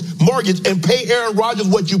mortgage and pay Aaron Rodgers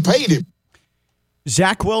what you paid him.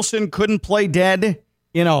 Zach Wilson couldn't play dead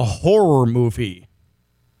in a horror movie.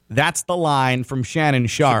 That's the line from Shannon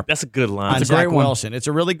Sharp. That's a good line. On Zach Wilson. It's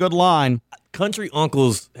a really good line. Country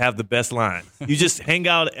uncles have the best line. You just hang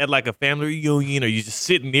out at like a family reunion or you just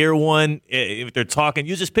sit near one. If they're talking,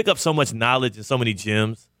 you just pick up so much knowledge and so many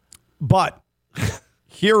gems. But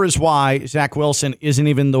here is why Zach Wilson isn't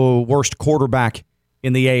even the worst quarterback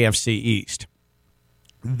in the AFC East.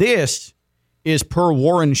 This is per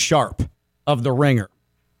Warren Sharp of The Ringer.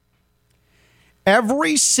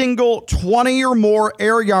 Every single 20 or more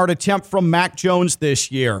air yard attempt from Mac Jones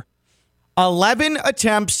this year, 11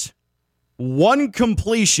 attempts 1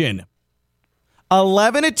 completion,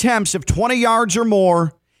 11 attempts of 20 yards or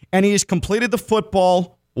more, and he has completed the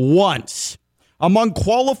football once. Among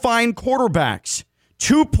qualifying quarterbacks,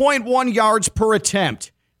 2.1 yards per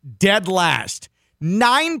attempt, dead last.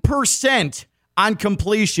 9% on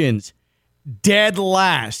completions, dead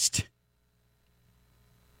last.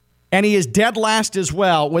 And he is dead last as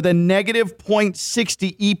well with a negative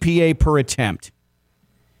 .60 EPA per attempt.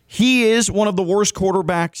 He is one of the worst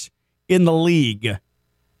quarterbacks in the league.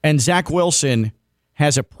 And Zach Wilson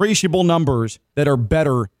has appreciable numbers that are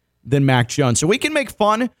better than Mac Jones. So we can make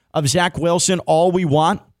fun of Zach Wilson all we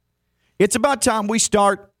want. It's about time we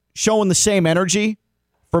start showing the same energy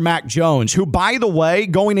for Mac Jones, who, by the way,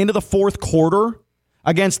 going into the fourth quarter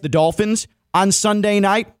against the Dolphins on Sunday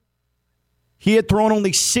night, he had thrown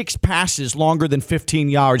only 6 passes longer than 15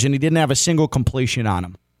 yards, and he didn't have a single completion on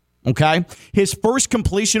him. Okay? His first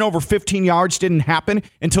completion over 15 yards didn't happen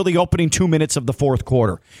until the opening 2 minutes of the fourth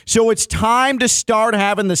quarter. So it's time to start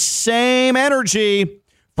having the same energy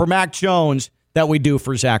for Mac Jones that we do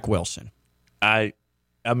for Zach Wilson. I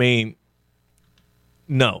mean,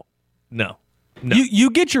 no. You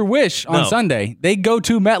get your wish on Sunday. They go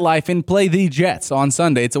to MetLife and play the Jets on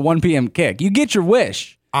Sunday. It's a 1 p.m. kick. You get your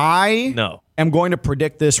wish. I am going to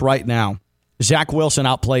predict this right now. Zach Wilson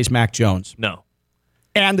outplays Mac Jones. No.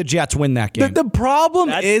 And the Jets win that game. The problem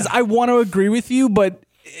is, I want to agree with you, but,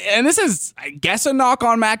 and this is, I guess, a knock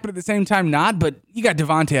on Mac, but at the same time not, but you got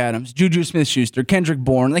Devontae Adams, Juju Smith-Schuster, Kendrick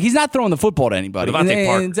Bourne. Like, he's not throwing the football to anybody.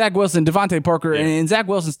 And Zach Wilson, Devontae Parker, and Zach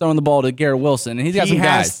Wilson's throwing the ball to Garrett Wilson, and he's got some guys. He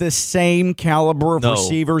has the same caliber of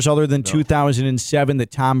receivers other than 2007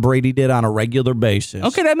 that Tom Brady did on a regular basis.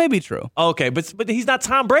 Okay, that may be true. Okay, but he's not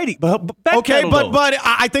Tom Brady. But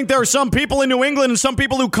I think there are some people in New England and some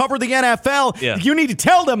people who cover the NFL. Yeah. You need to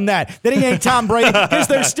tell them that he ain't Tom Brady because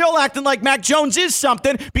they're still acting like Mac Jones is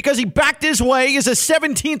something because he backed his way as a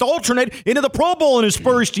 17th alternate into the Pro Bowl in his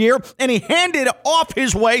first year, and he handed off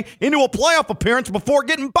his way into a playoff appearance before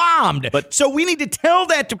getting bombed. So we need to tell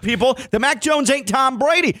that to people that Mac Jones ain't Tom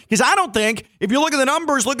Brady, because I don't think, if you look at the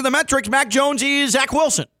numbers, look at the metrics, Mac Jones is Zach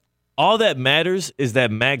Wilson. All that matters is that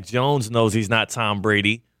Mac Jones knows he's not Tom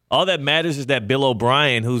Brady. All that matters is that Bill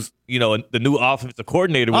O'Brien, who's the new offensive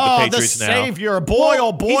coordinator with the Patriots the now. Savior. Boy,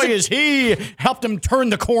 is he helped him turn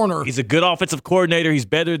the corner. He's a good offensive coordinator. He's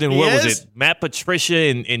better than, Matt Patricia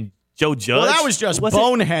and Joe Judge? Well, that was just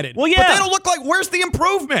boneheaded. Well, yeah. But they don't look like, where's the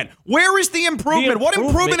improvement? Where is the improvement? What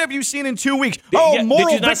improvement have you seen in 2 weeks?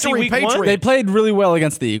 Moral victory, Patriots. They played really well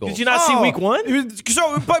against the Eagles. Did you not see week 1?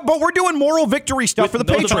 So, but we're doing moral victory stuff for the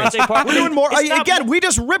Patriots. We're doing more. Again, we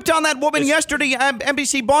just ripped on that woman yesterday at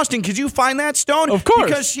NBC Boston. Could you find that, Stone? Of course.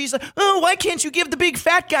 Because she's like, why can't you give the big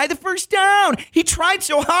fat guy the first down? He tried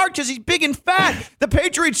so hard because he's big and fat. The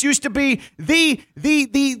Patriots used to be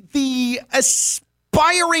the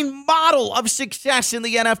aspiring model of success in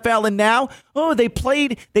the NFL, and now, they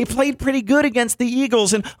played pretty good against the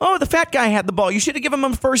Eagles, and the fat guy had the ball. You should have given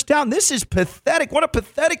him a first down. This is pathetic. What a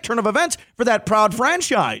pathetic turn of events for that proud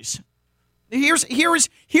franchise. Here's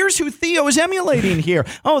who Theo is emulating here.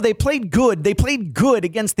 They played good. They played good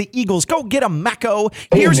against the Eagles. Go get him, Mecco.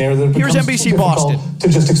 Here's NBC Boston. To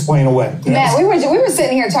just explain away. Matt, we were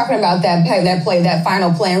sitting here talking about that play, that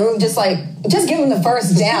final play, and we were just like, just give him the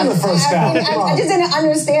first down. Give him the first down. I just didn't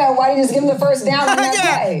understand why you just give him the first down on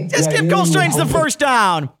that play. Just give Cole Strange the first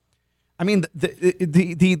down. I mean,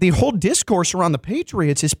 the whole discourse around the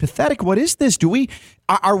Patriots is pathetic. What is this?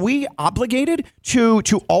 Are we obligated to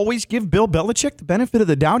always give Bill Belichick the benefit of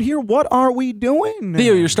the doubt here? What are we doing?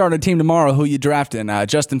 Theo, you're starting a team tomorrow. Who you drafting?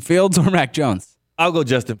 Justin Fields or Mac Jones? I'll go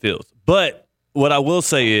Justin Fields. But what I will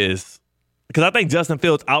say is, because I think Justin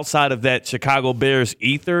Fields, outside of that Chicago Bears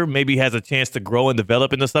ether, maybe has a chance to grow and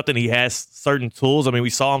develop into something. He has certain tools. I mean, we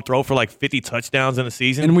saw him throw for like 50 touchdowns in a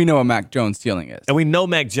season. And we know what Mac Jones' ceiling is. And we know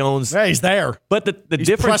Mac Jones. Yeah, he's there. But the he's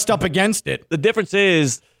difference, pressed up against it. The difference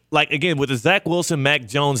is, like, again, with the Zach Wilson, Mac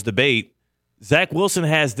Jones debate, Zach Wilson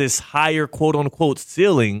has this higher quote-unquote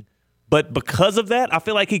ceiling. But because of that, I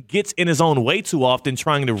feel like he gets in his own way too often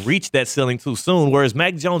trying to reach that ceiling too soon, whereas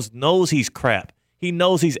Mac Jones knows he's crap. He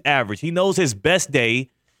knows he's average. He knows his best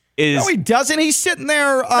day is... No, he doesn't. He's sitting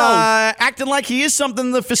there acting like he is something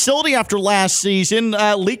in the facility after last season,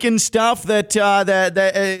 leaking stuff that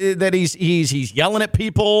he's yelling at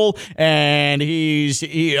people and this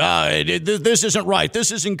isn't right.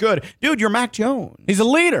 This isn't good. Dude, you're Mac Jones. He's a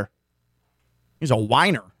leader. He's a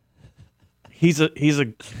whiner. He's a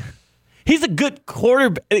good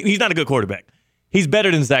quarterback. He's not a good quarterback. He's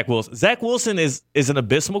better than Zach Wilson. Zach Wilson is an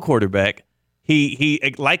abysmal quarterback. He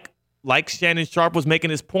like Shannon Sharp was making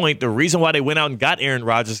his point, the reason why they went out and got Aaron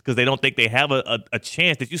Rodgers is because they don't think they have a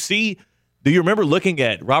chance. Did you see Do you remember looking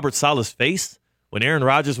at Robert Saleh's face when Aaron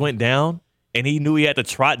Rodgers went down and he knew he had to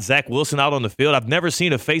trot Zach Wilson out on the field? I've never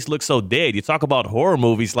seen a face look so dead. You talk about horror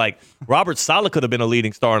movies. Like, Robert Saleh could have been a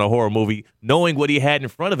leading star in a horror movie knowing what he had in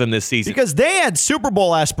front of him this season. Because they had Super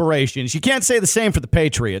Bowl aspirations. You can't say the same for the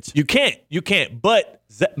Patriots. You can't. But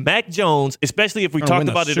Mac Jones, especially if we talked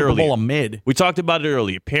about it earlier. Super Bowl amid. We talked about it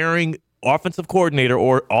earlier. Pairing offensive coordinator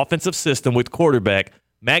or offensive system with quarterback.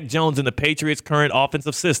 Mac Jones in the Patriots' current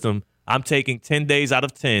offensive system, I'm taking 10 days out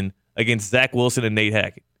of 10 against Zach Wilson and Nate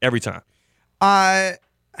Hackett every time. I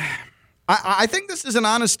think this is an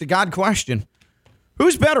honest-to-God question.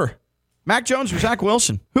 Who's better, Mac Jones or Zach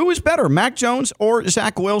Wilson? Who is better, Mac Jones or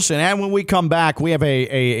Zach Wilson? And when we come back, we have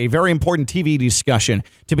a very important TV discussion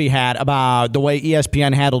to be had about the way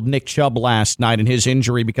ESPN handled Nick Chubb last night and his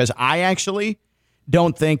injury, because I actually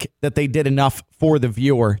don't think that they did enough for the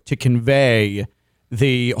viewer to convey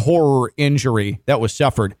the horror injury that was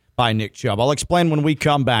suffered by Nick Chubb. I'll explain when we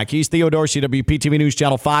come back. He's Theo Dorsey, WPTV News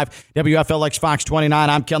Channel 5, WFLX Fox 29.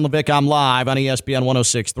 I'm Ken LaVicka. I'm live on ESPN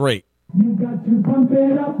 106.3. You got to pump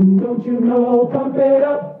it up, don't you know? Pump it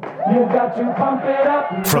up. You got to pump it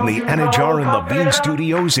up. From the Anajar and Levine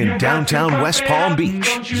Studios in downtown West Palm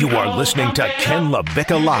Beach, you are listening to Ken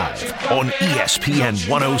LaVicka Live on ESPN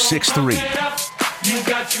 106.3.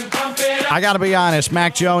 I got to be honest,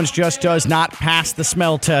 Mac Jones just does not pass the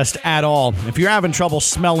smell test at all. If you're having trouble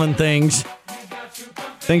smelling things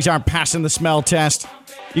aren't passing the smell test,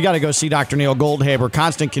 you got to go see Dr. Neil Goldhaber.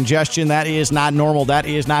 Constant congestion, that is not normal. That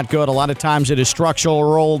is not good. A lot of times it is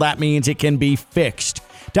structural. That means it can be fixed.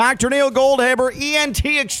 Dr. Neil Goldhaber, ENT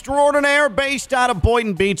extraordinaire, based out of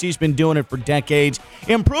Boynton Beach. He's been doing it for decades.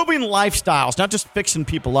 Improving lifestyles, not just fixing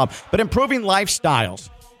people up, but improving lifestyles.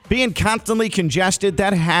 Being constantly congested,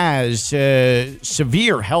 that has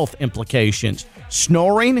severe health implications.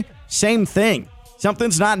 Snoring, same thing.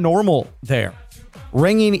 Something's not normal there.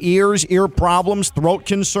 Ringing ears, ear problems, throat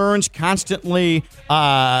concerns, constantly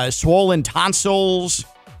swollen tonsils,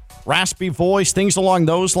 raspy voice, things along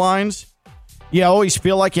those lines. You always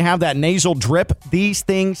feel like you have that nasal drip. These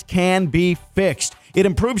things can be fixed. It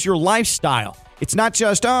improves your lifestyle. It's not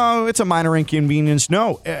just, it's a minor inconvenience.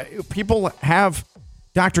 No, people have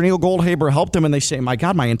Dr. Neil Goldhaber helped them, and they say, my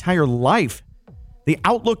God, my entire life, the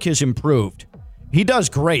outlook has improved. He does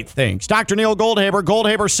great things. Dr. Neil Goldhaber,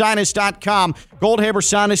 GoldhaberSinus.com,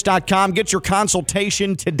 GoldhaberSinus.com. Get your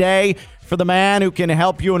consultation today for the man who can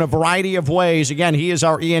help you in a variety of ways. Again, he is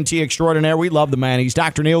our ENT extraordinaire. We love the man. He's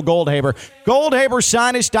Dr. Neil Goldhaber,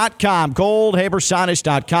 GoldhaberSinus.com,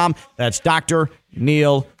 GoldhaberSinus.com. That's Dr.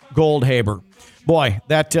 Neil Goldhaber. Boy,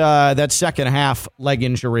 that second half leg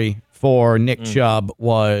injury for Nick Chubb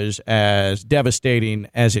was as devastating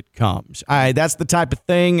as it comes. That's the type of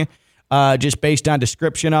thing, just based on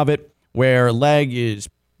description of it, where leg is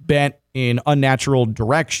bent in unnatural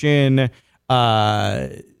direction,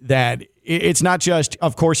 that it's not just,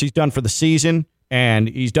 of course, he's done for the season, and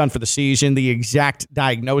he's done for the season. The exact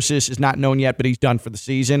diagnosis is not known yet, but he's done for the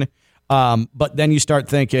season. But then you start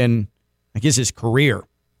thinking, I guess his career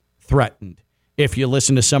threatened. If you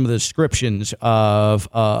listen to some of the descriptions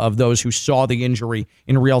of those who saw the injury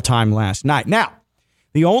in real time last night. Now,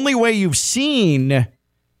 the only way you've seen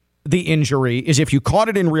the injury is if you caught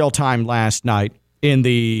it in real time last night in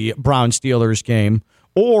the Browns-Steelers game,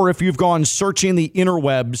 or if you've gone searching the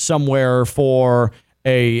interwebs somewhere for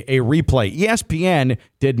a replay. ESPN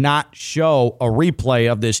did not show a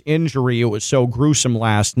replay of this injury. It was so gruesome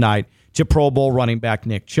last night to Pro Bowl running back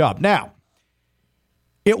Nick Chubb. Now,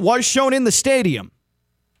 it was shown in the stadium,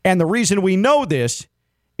 and the reason we know this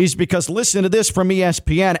is because, listen to this from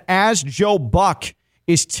ESPN, as Joe Buck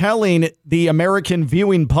is telling the American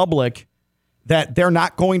viewing public that they're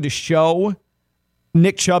not going to show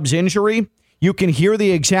Nick Chubb's injury, you can hear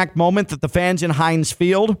the exact moment that the fans in Heinz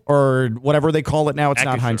Field, or whatever they call it now, it's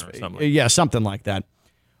not Heinz Field. Yeah, something like that.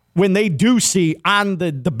 When they do see on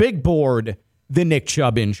the big board the Nick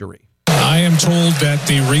Chubb injury. I am told that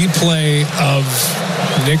the replay of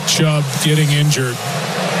Nick Chubb getting injured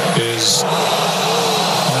is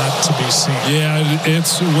not to be seen. Yeah,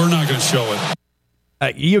 we're not going to show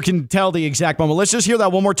it. You can tell the exact moment. Let's just hear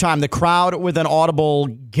that one more time. The crowd with an audible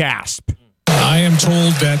gasp. I am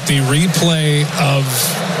told that the replay of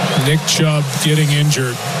Nick Chubb getting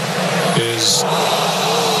injured is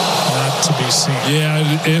not to be seen. Yeah,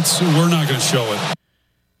 we're not going to show it.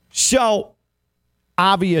 So,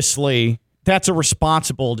 obviously, that's a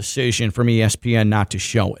responsible decision from ESPN not to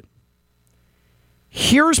show it.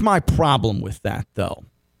 Here's my problem with that, though.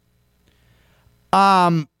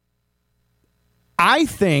 I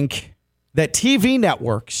think that TV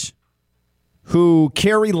networks who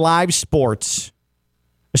carry live sports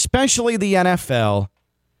especially the NFL,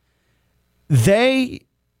 they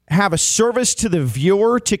have a service to the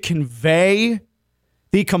viewer to convey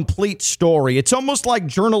the complete story. It's almost like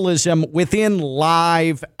journalism within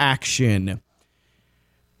live action.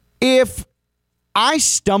 If I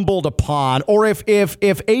stumbled upon, or if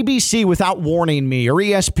ABC without warning me, or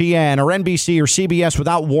ESPN or NBC or CBS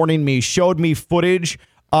without warning me showed me footage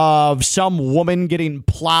of some woman getting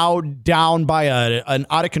plowed down by an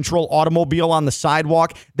out-of-control automobile on the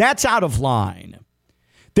sidewalk, that's out of line.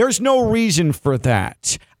 There's no reason for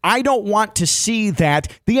that. I don't want to see that.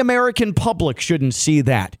 The American public shouldn't see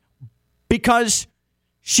that because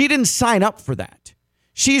she didn't sign up for that.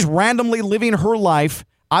 She's randomly living her life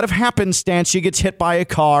out of happenstance. She gets hit by a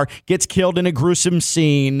car, gets killed in a gruesome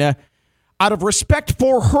scene. Out of respect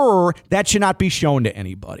for her, that should not be shown to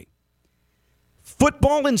anybody.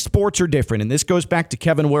 Football and sports are different, and this goes back to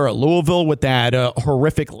Kevin Ware at Louisville with that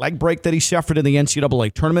horrific leg break that he suffered in the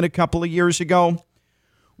NCAA tournament a couple of years ago.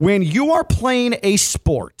 When you are playing a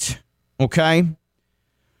sport, okay,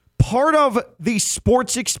 part of the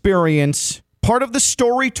sports experience, part of the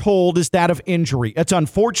story told is that of injury. It's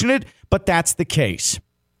unfortunate, but that's the case.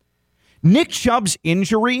 Nick Chubb's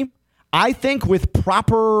injury, I think with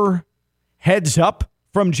proper heads up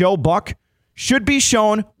from Joe Buck, should be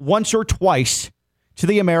shown once or twice to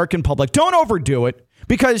the American public. Don't overdo it,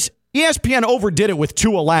 because ESPN overdid it with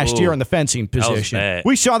Tua last year in the fencing position.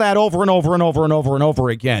 We saw that over and over and over and over and over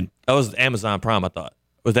again. That was Amazon Prime, I thought.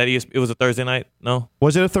 Was that it was a Thursday night? No?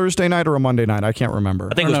 Was it a Thursday night or a Monday night? I can't remember.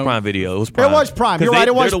 I think it was Prime Video. It was Prime. It was Prime. You're right.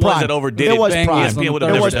 It was Prime. They're the ones that overdid it. It was Prime. ESPN would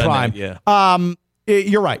have never done that. Yeah.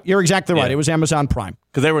 You're right. You're exactly right. It was Amazon Prime.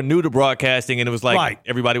 Because they were new to broadcasting, and it was like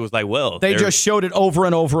everybody was like, well. They just showed it over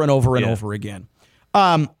and over and over and over again.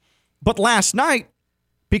 But last night,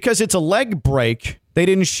 because it's a leg break, they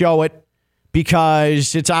didn't show it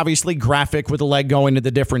because it's obviously graphic with the leg going in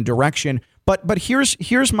the different direction. But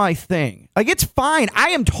here's my thing. Like, it's fine.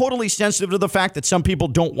 I am totally sensitive to the fact that some people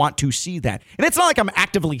don't want to see that. And it's not like I'm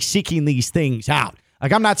actively seeking these things out.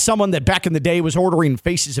 Like, I'm not someone that back in the day was ordering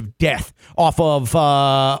Faces of Death off of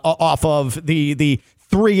the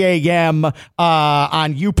 3 a.m.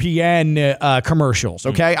 On UPN commercials,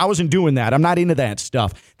 okay? I wasn't doing that. I'm not into that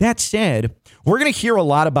stuff. That said, we're going to hear a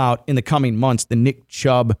lot about, in the coming months, the Nick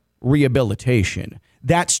Chubb rehabilitation.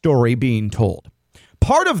 That story being told.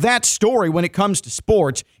 Part of that story when it comes to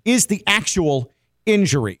sports is the actual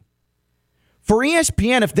injury. For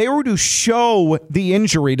ESPN, if they were to show the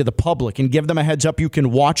injury to the public and give them a heads up you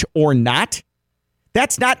can watch or not,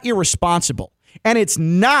 that's not irresponsible. And it's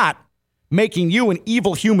not making you an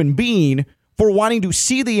evil human being for wanting to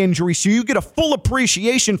see the injury so you get a full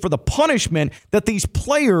appreciation for the punishment that these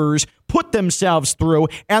players put themselves through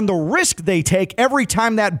and the risk they take every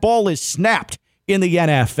time that ball is snapped in the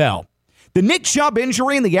NFL. The Nick Chubb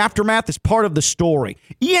injury and the aftermath is part of the story.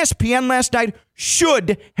 ESPN last night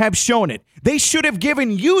should have shown it. They should have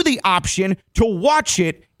given you the option to watch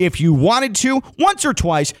it if you wanted to, once or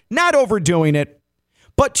twice, not overdoing it.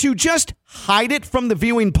 But to just hide it from the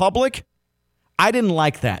viewing public, I didn't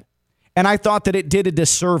like that. And I thought that it did a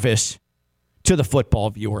disservice to the football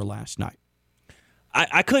viewer last night.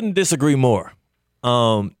 I couldn't disagree more.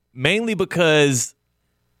 Mainly because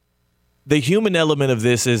the human element of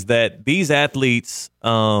this is that these athletes,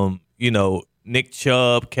 Nick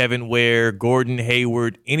Chubb, Kevin Ware, Gordon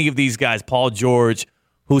Hayward, any of these guys, Paul George,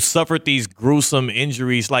 who suffered these gruesome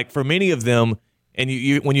injuries, like for many of them, and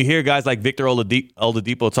when you hear guys like Victor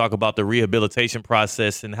Oladipo talk about the rehabilitation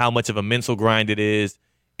process and how much of a mental grind it is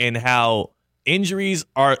and how injuries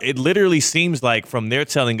are, it literally seems like from their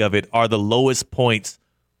telling of it, are the lowest points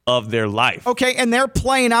of their life. Okay, and they're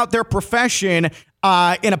playing out their profession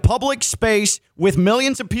in a public space with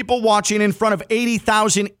millions of people watching in front of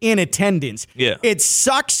 80,000 in attendance. Yeah. It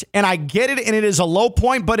sucks, and I get it, and it is a low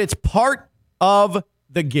point, but it's part of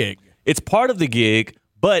the gig. It's part of the gig,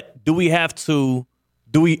 but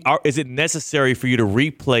is it necessary for you to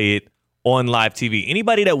replay it on live TV?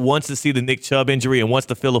 Anybody that wants to see the Nick Chubb injury and wants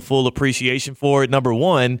to feel a full appreciation for it, number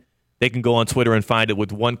one, they can go on Twitter and find it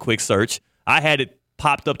with one quick search. I had it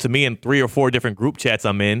popped up to me in 3 or 4 different group chats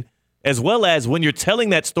I'm in, as well as when you're telling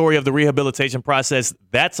that story of the rehabilitation process,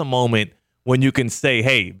 that's a moment when you can say,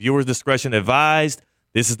 hey, viewers' discretion advised,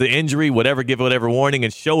 this is the injury, whatever, give whatever warning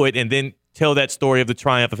and show it, and then tell that story of the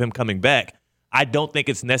triumph of him coming back. I don't think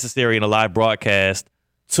it's necessary in a live broadcast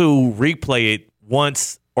to replay it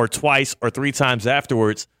once or twice or 3 times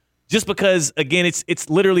afterwards, just because, again, it's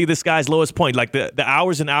literally this guy's lowest point. Like the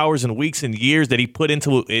hours and hours and weeks and years that he put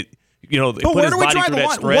into it But where do we draw the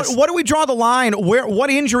line? What do we draw the line? What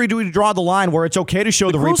injury do we draw the line where it's okay to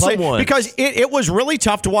show the replay? Ones. Because it was really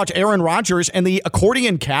tough to watch Aaron Rodgers and the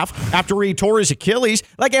accordion calf after he tore his Achilles.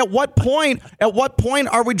 Like, at what point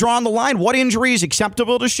are we drawing the line? What injury is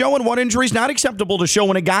acceptable to show and what injury is not acceptable to show?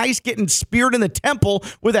 When a guy's getting speared in the temple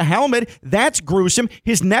with a helmet, that's gruesome.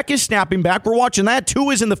 His neck is snapping back. We're watching that.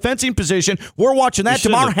 Tua is in the fencing position. We're watching that.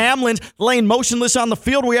 Damar Hamlin's laying motionless on the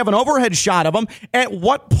field. We have an overhead shot of him. At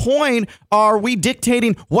what point are we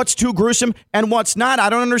dictating what's too gruesome and what's not? I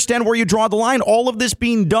don't understand where you draw the line. All of this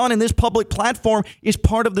being done in this public platform is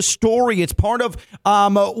part of the story. It's part of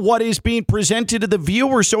what is being presented to the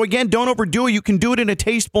viewer. So again, don't overdo it. You can do it in a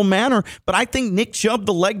tasteful manner. But I think Nick Chubb,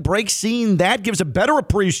 the leg break, seeing that gives a better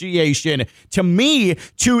appreciation to me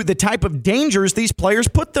to the type of dangers these players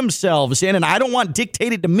put themselves in. And I don't want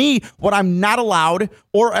dictated to me what I'm not allowed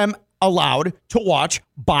or am allowed to watch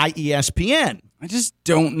by ESPN. I just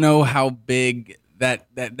don't know how big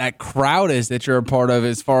that crowd is that you're a part of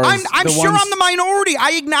as far as I'm sure I'm the minority.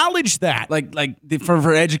 I acknowledge that.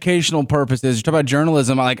 For educational purposes, you talk about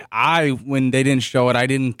journalism. When they didn't show it, I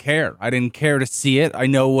didn't care. I didn't care to see it. I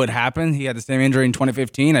know what happened. He had the same injury in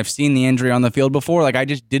 2015. I've seen the injury on the field before. I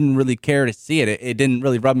just didn't really care to see it. It didn't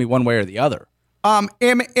really rub me one way or the other. Am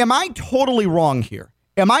I totally wrong here?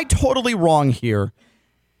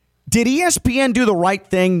 Did ESPN do the right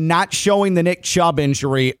thing not showing the Nick Chubb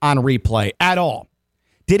injury on replay at all?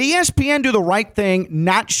 Did ESPN do the right thing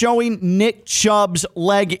not showing Nick Chubb's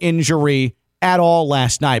leg injury at all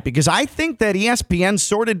last night? Because I think that ESPN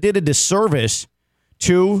sort of did a disservice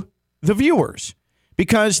to the viewers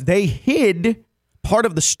because they hid part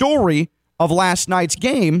of the story of last night's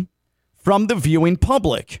game from the viewing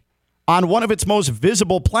public on one of its most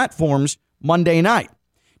visible platforms Monday night.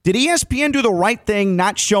 Did ESPN do the right thing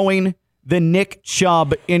not showing the Nick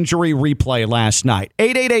Chubb injury replay last night?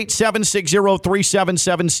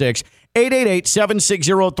 888-760-3776.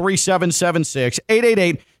 888-760-3776.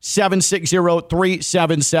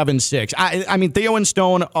 888-760-3776. I mean, Theo and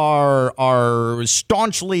Stone are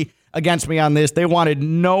staunchly against me on this. They wanted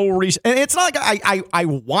no reason. And it's not like I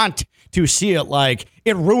want to see it like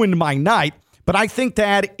it ruined my night. But I think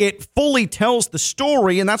that it fully tells the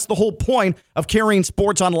story, and that's the whole point of carrying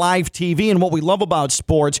sports on live TV. And what we love about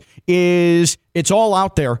sports is it's all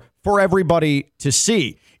out there for everybody to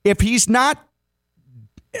see. If he's not,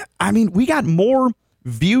 we got more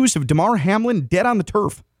views of Damar Hamlin dead on the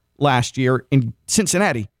turf last year in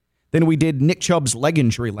Cincinnati than we did Nick Chubb's leg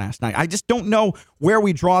injury last night. I just don't know where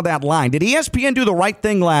we draw that line. Did ESPN do the right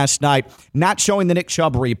thing last night, not showing the Nick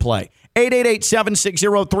Chubb replay?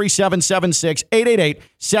 888-760-3776.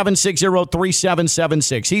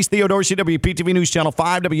 888-760-3776. He's Theo Dorsey, WPTV News Channel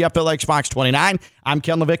 5, WFLX Fox 29. I'm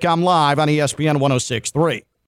Ken LaVicka. I'm live on ESPN 106.3.